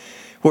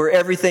 where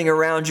everything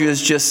around you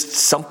is just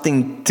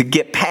something to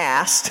get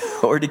past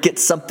or to get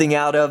something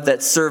out of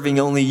that's serving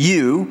only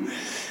you.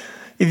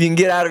 If you can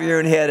get out of your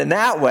own head in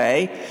that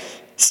way,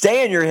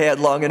 stay in your head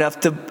long enough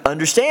to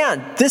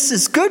understand, this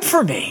is good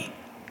for me.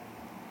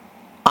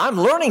 I'm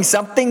learning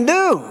something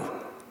new.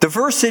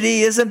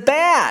 Diversity isn't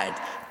bad.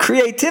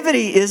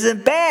 Creativity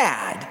isn't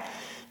bad.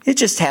 It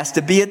just has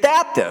to be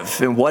adaptive.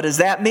 And what does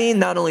that mean?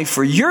 Not only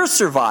for your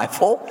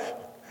survival,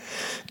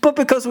 but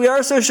because we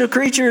are social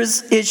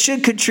creatures, it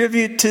should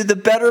contribute to the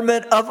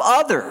betterment of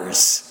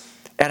others.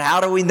 And how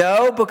do we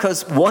know?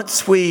 Because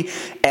once we,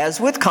 as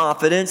with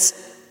confidence,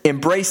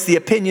 embrace the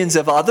opinions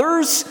of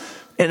others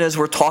And as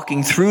we're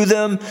talking through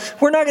them,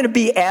 we're not going to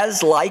be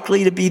as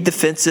likely to be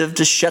defensive,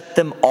 to shut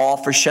them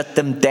off or shut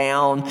them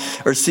down,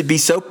 or to be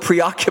so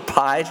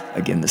preoccupied,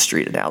 again, the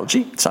street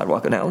analogy,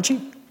 sidewalk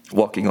analogy,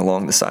 walking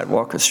along the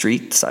sidewalk, the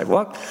street, the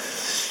sidewalk,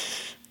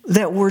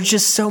 that we're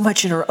just so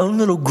much in our own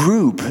little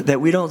group that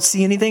we don't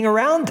see anything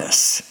around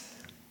us.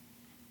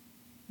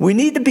 We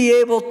need to be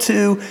able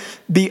to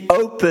be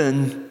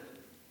open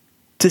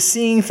to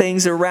seeing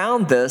things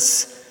around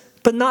us,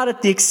 but not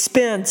at the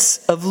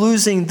expense of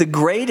losing the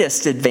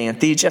greatest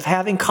advantage of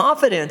having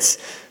confidence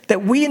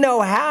that we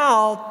know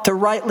how to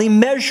rightly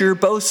measure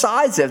both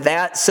sides of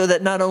that, so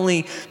that not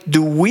only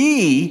do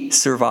we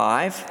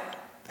survive,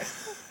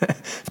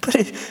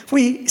 but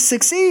we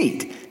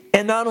succeed.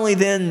 And not only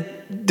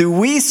then do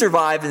we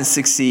survive and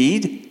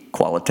succeed,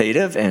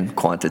 qualitative and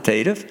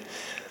quantitative,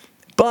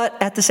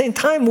 but at the same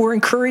time, we're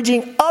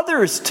encouraging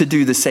others to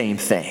do the same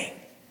thing.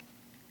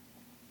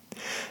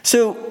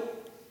 So,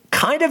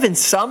 kind of in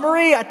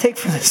summary, I take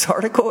from this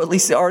article, at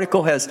least the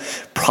article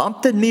has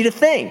prompted me to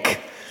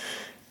think.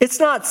 It's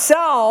not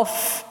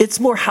self, it's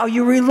more how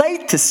you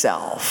relate to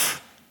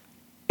self.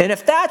 And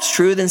if that's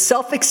true, then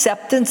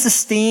self-acceptance,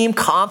 esteem,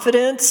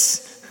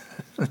 confidence,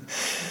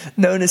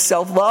 known as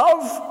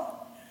self-love,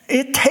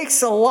 it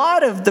takes a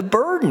lot of the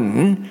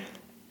burden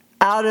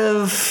out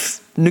of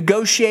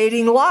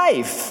negotiating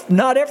life.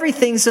 Not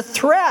everything's a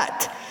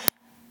threat.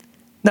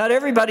 Not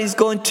everybody's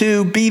going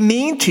to be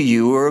mean to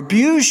you or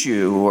abuse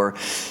you or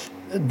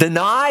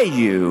deny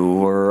you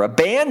or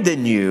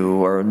abandon you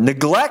or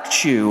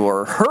neglect you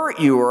or hurt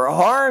you or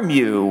harm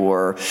you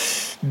or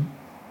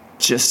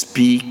just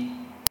be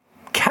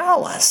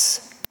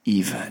callous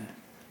even.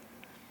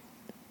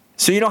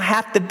 So you don't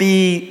have to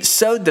be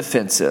so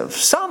defensive.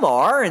 Some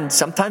are, and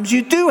sometimes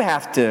you do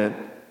have to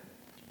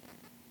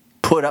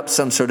put up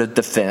some sort of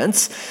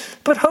defense,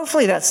 but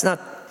hopefully that's not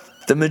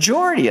the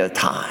majority of the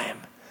time.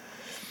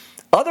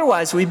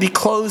 Otherwise, we'd be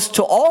closed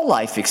to all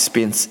life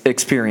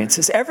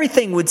experiences.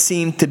 Everything would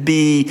seem to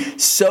be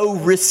so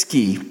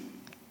risky.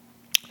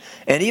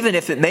 And even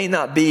if it may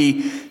not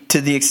be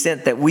to the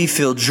extent that we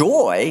feel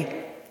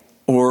joy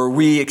or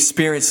we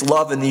experience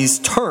love in these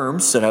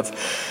terms that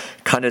I've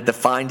kind of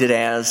defined it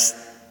as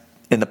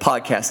in the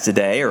podcast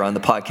today or on the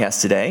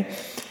podcast today,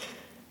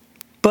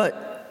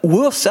 but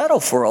we'll settle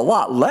for a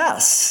lot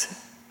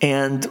less.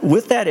 And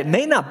with that, it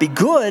may not be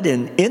good.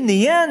 And in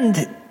the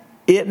end,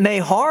 it may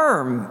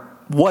harm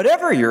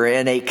whatever your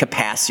innate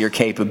capacity or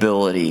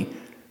capability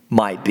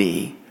might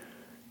be.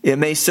 It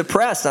may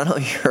suppress not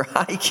only your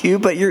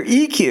IQ, but your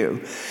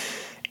EQ.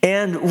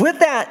 And with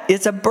that,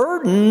 it's a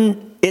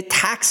burden. It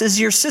taxes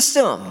your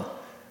system.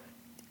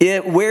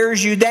 It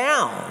wears you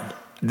down.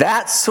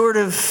 That sort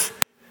of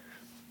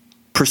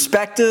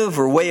perspective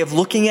or way of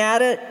looking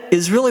at it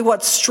is really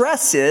what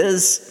stress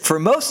is for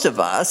most of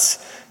us.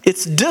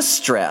 It's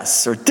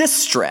distress or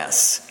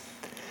distress.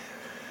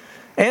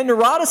 And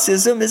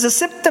neuroticism is a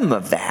symptom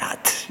of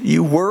that.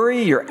 You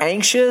worry, you're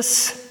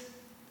anxious.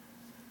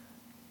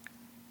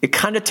 It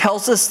kind of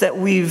tells us that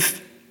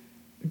we've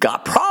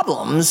got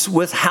problems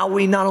with how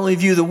we not only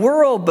view the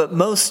world, but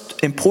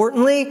most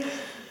importantly,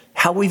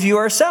 how we view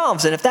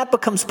ourselves. And if that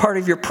becomes part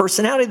of your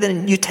personality,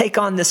 then you take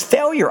on this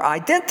failure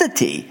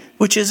identity,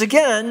 which is,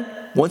 again,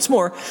 once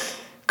more,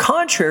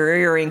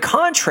 contrary or in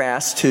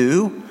contrast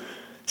to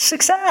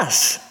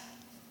success,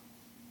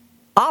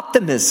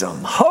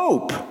 optimism,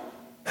 hope.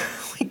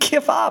 We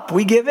give up,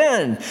 we give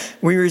in,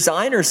 we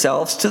resign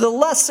ourselves to the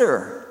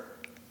lesser.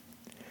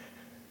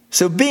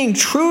 So being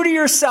true to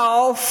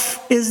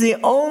yourself is the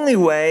only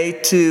way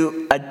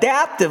to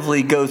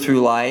adaptively go through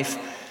life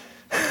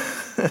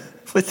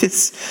with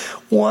this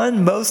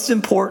one most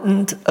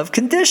important of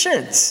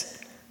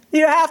conditions.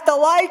 You have to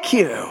like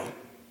you.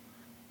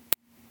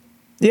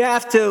 You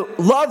have to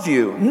love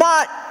you,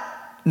 not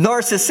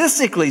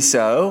narcissistically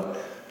so,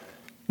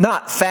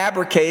 not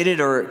fabricated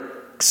or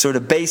sort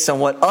of based on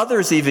what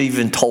others have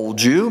even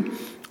told you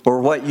or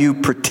what you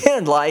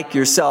pretend like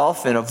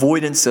yourself in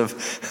avoidance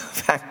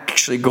of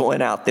actually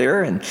going out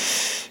there and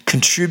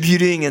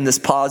contributing in this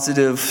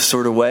positive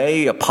sort of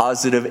way, a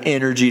positive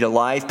energy to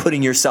life,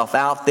 putting yourself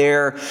out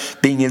there,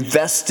 being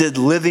invested,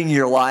 living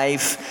your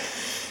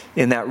life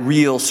in that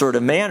real sort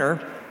of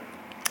manner.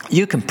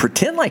 You can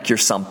pretend like you're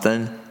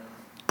something,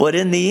 but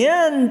in the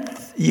end,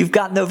 you've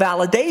got no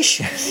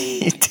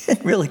validation. You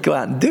didn't really go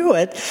out and do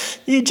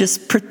it. You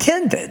just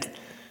pretended.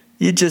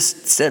 You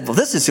just said, well,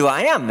 this is who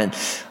I am, and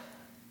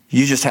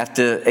you just have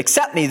to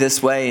accept me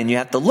this way, and you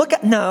have to look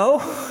at, no.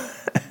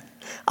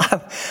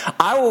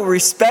 I will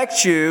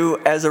respect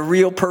you as a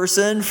real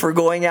person for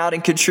going out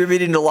and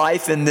contributing to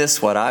life in this,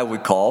 what I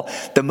would call,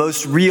 the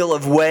most real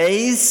of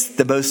ways,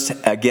 the most,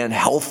 again,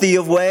 healthy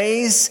of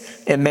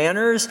ways and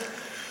manners,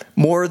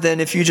 more than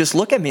if you just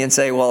look at me and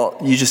say, well,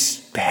 you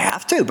just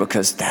have to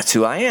because that's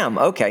who I am.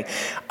 Okay,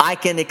 I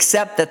can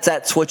accept that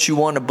that's what you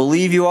want to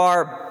believe you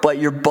are, but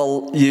you're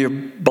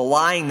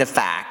belying the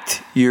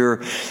fact.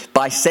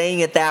 By saying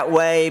it that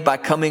way, by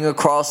coming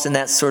across in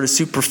that sort of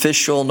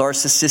superficial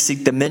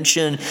narcissistic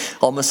dimension,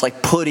 almost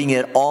like putting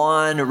it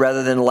on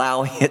rather than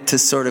allowing it to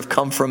sort of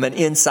come from an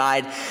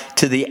inside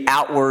to the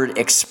outward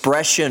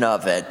expression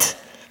of it.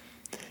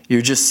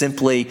 You're just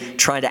simply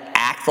trying to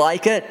act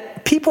like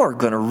it. People are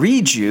going to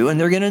read you and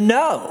they're going to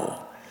know.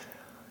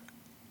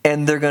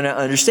 And they're going to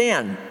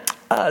understand,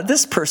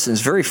 this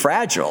person's very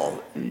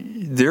fragile.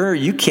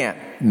 You can't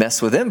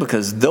mess with them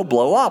because they'll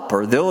blow up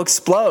or they'll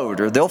explode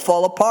or they'll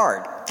fall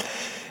apart.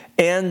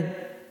 And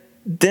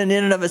then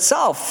in and of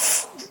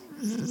itself,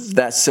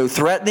 that's so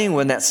threatening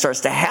when that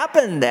starts to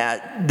happen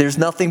that there's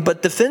nothing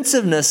but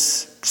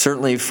defensiveness,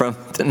 certainly from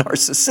the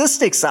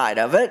narcissistic side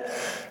of it,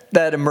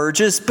 that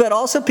emerges, but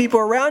also people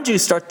around you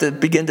start to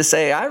begin to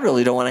say, I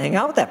really don't want to hang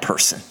out with that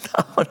person.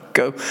 I want to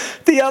go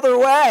the other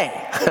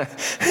way.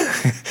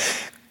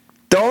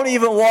 Don't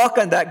even walk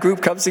on that group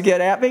comes to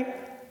get at me.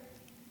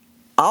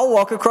 I'll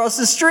walk across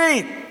the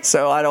street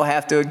so I don't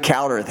have to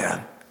encounter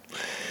them.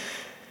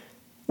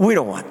 We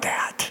don't want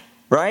that,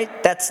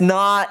 right? That's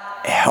not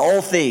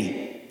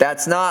healthy.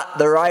 That's not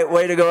the right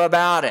way to go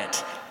about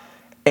it.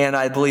 And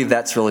I believe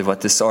that's really what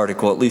this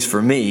article, at least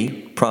for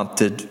me,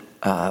 prompted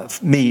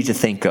me to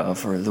think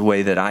of, or the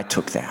way that I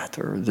took that,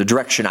 or the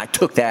direction I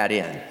took that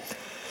in.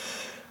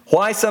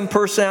 Why some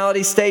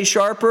personalities stay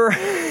sharper?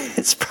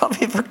 It's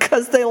probably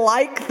because they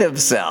like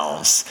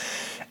themselves.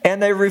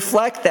 And they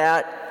reflect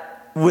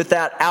that with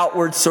that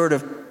outward sort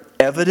of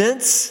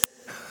evidence.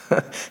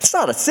 It's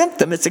not a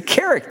symptom, it's a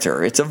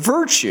character, it's a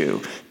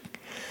virtue.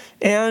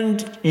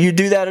 And you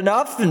do that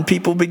enough and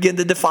people begin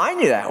to define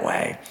you that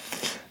way.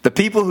 The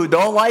people who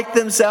don't like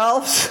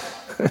themselves,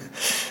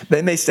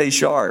 they may stay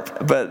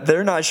sharp, but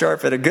they're not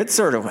sharp in a good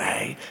sort of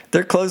way.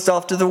 They're closed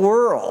off to the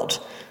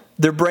world.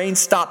 Their brain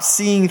stops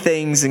seeing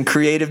things in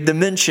creative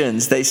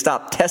dimensions. They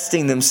stop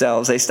testing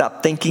themselves. They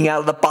stop thinking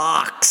out of the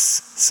box,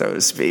 so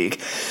to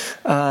speak.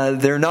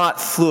 They're not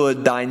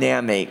fluid,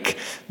 dynamic.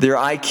 Their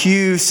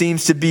IQ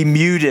seems to be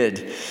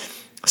muted,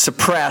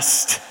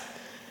 suppressed,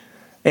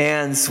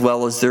 and as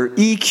well as their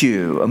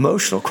EQ,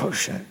 emotional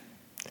quotient.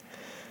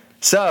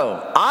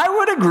 So, I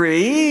would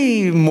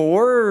agree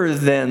more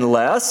than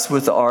less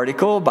with the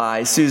article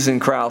by Susan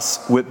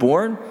Krauss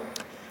Whitbourne.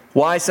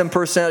 Why some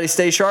personalities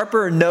stay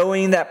sharper?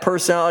 Knowing that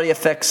personality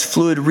affects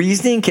fluid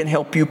reasoning can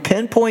help you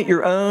pinpoint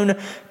your own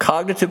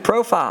cognitive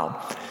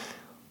profile.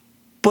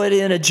 But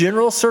in a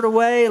general sort of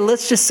way,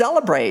 let's just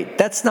celebrate.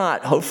 That's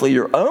not hopefully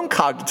your own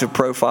cognitive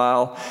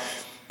profile.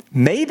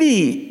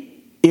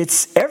 Maybe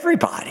it's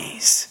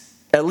everybody's,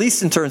 at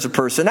least in terms of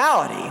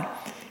personality.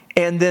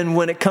 And then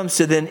when it comes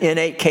to then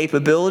innate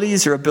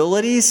capabilities or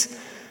abilities,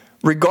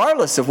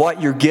 regardless of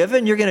what you're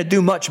given, you're going to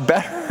do much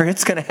better.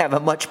 It's going to have a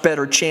much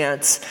better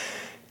chance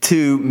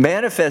to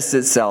manifest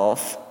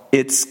itself.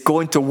 It's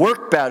going to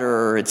work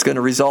better. It's going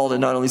to result in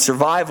not only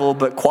survival,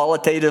 but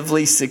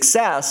qualitatively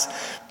success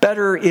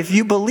better if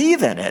you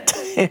believe in it,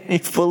 and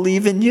if you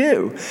believe in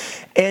you.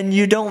 And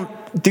you don't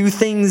do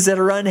things that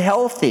are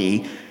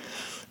unhealthy,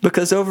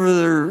 because over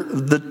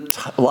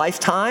the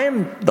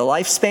lifetime, the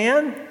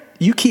lifespan,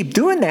 you keep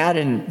doing that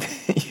and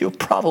you'll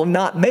probably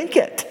not make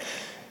it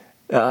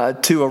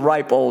to a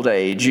ripe old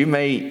age. You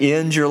may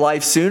end your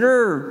life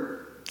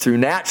sooner through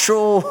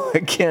natural,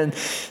 again,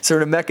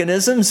 sort of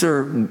mechanisms,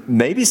 or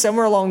maybe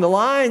somewhere along the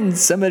line,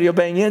 somebody will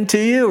bang into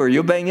you or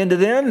you'll bang into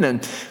them,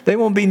 and they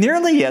won't be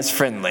nearly as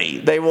friendly.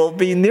 They won't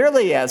be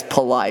nearly as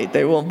polite.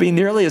 They won't be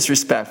nearly as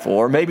respectful.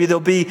 Or maybe there'll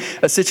be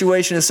a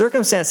situation, a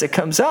circumstance that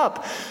comes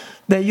up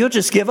that you'll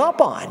just give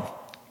up on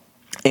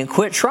and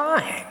quit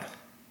trying.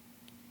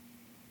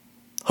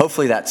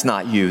 Hopefully that's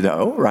not you,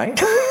 though, right?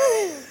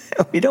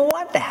 We don't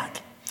want that.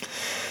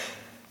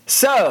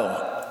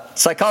 So,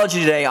 Psychology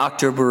Today,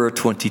 October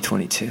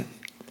 2022.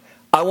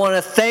 I want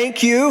to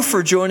thank you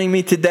for joining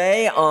me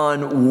today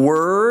on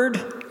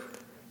Word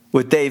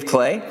with Dave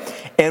Clay.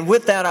 And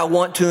with that, I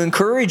want to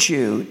encourage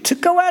you to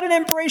go out and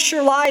embrace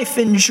your life.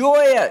 Enjoy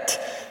it.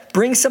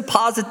 Bring some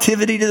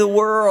positivity to the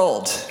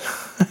world.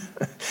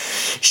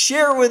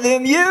 Share with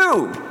them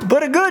you,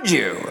 but a good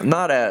you,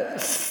 not a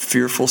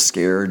fearful,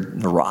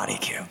 scared,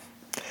 neurotic you.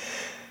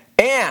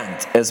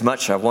 And as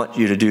much as I want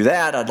you to do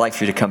that, I'd like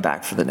for you to come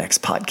back for the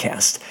next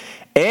podcast.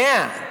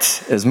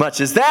 And as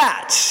much as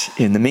that,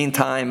 in the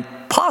meantime,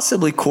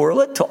 possibly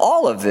correlate to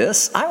all of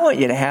this, I want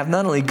you to have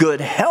not only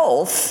good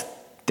health,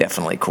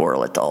 definitely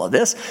correlate to all of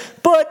this,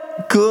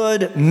 but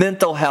good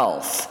mental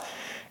health.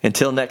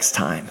 Until next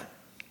time.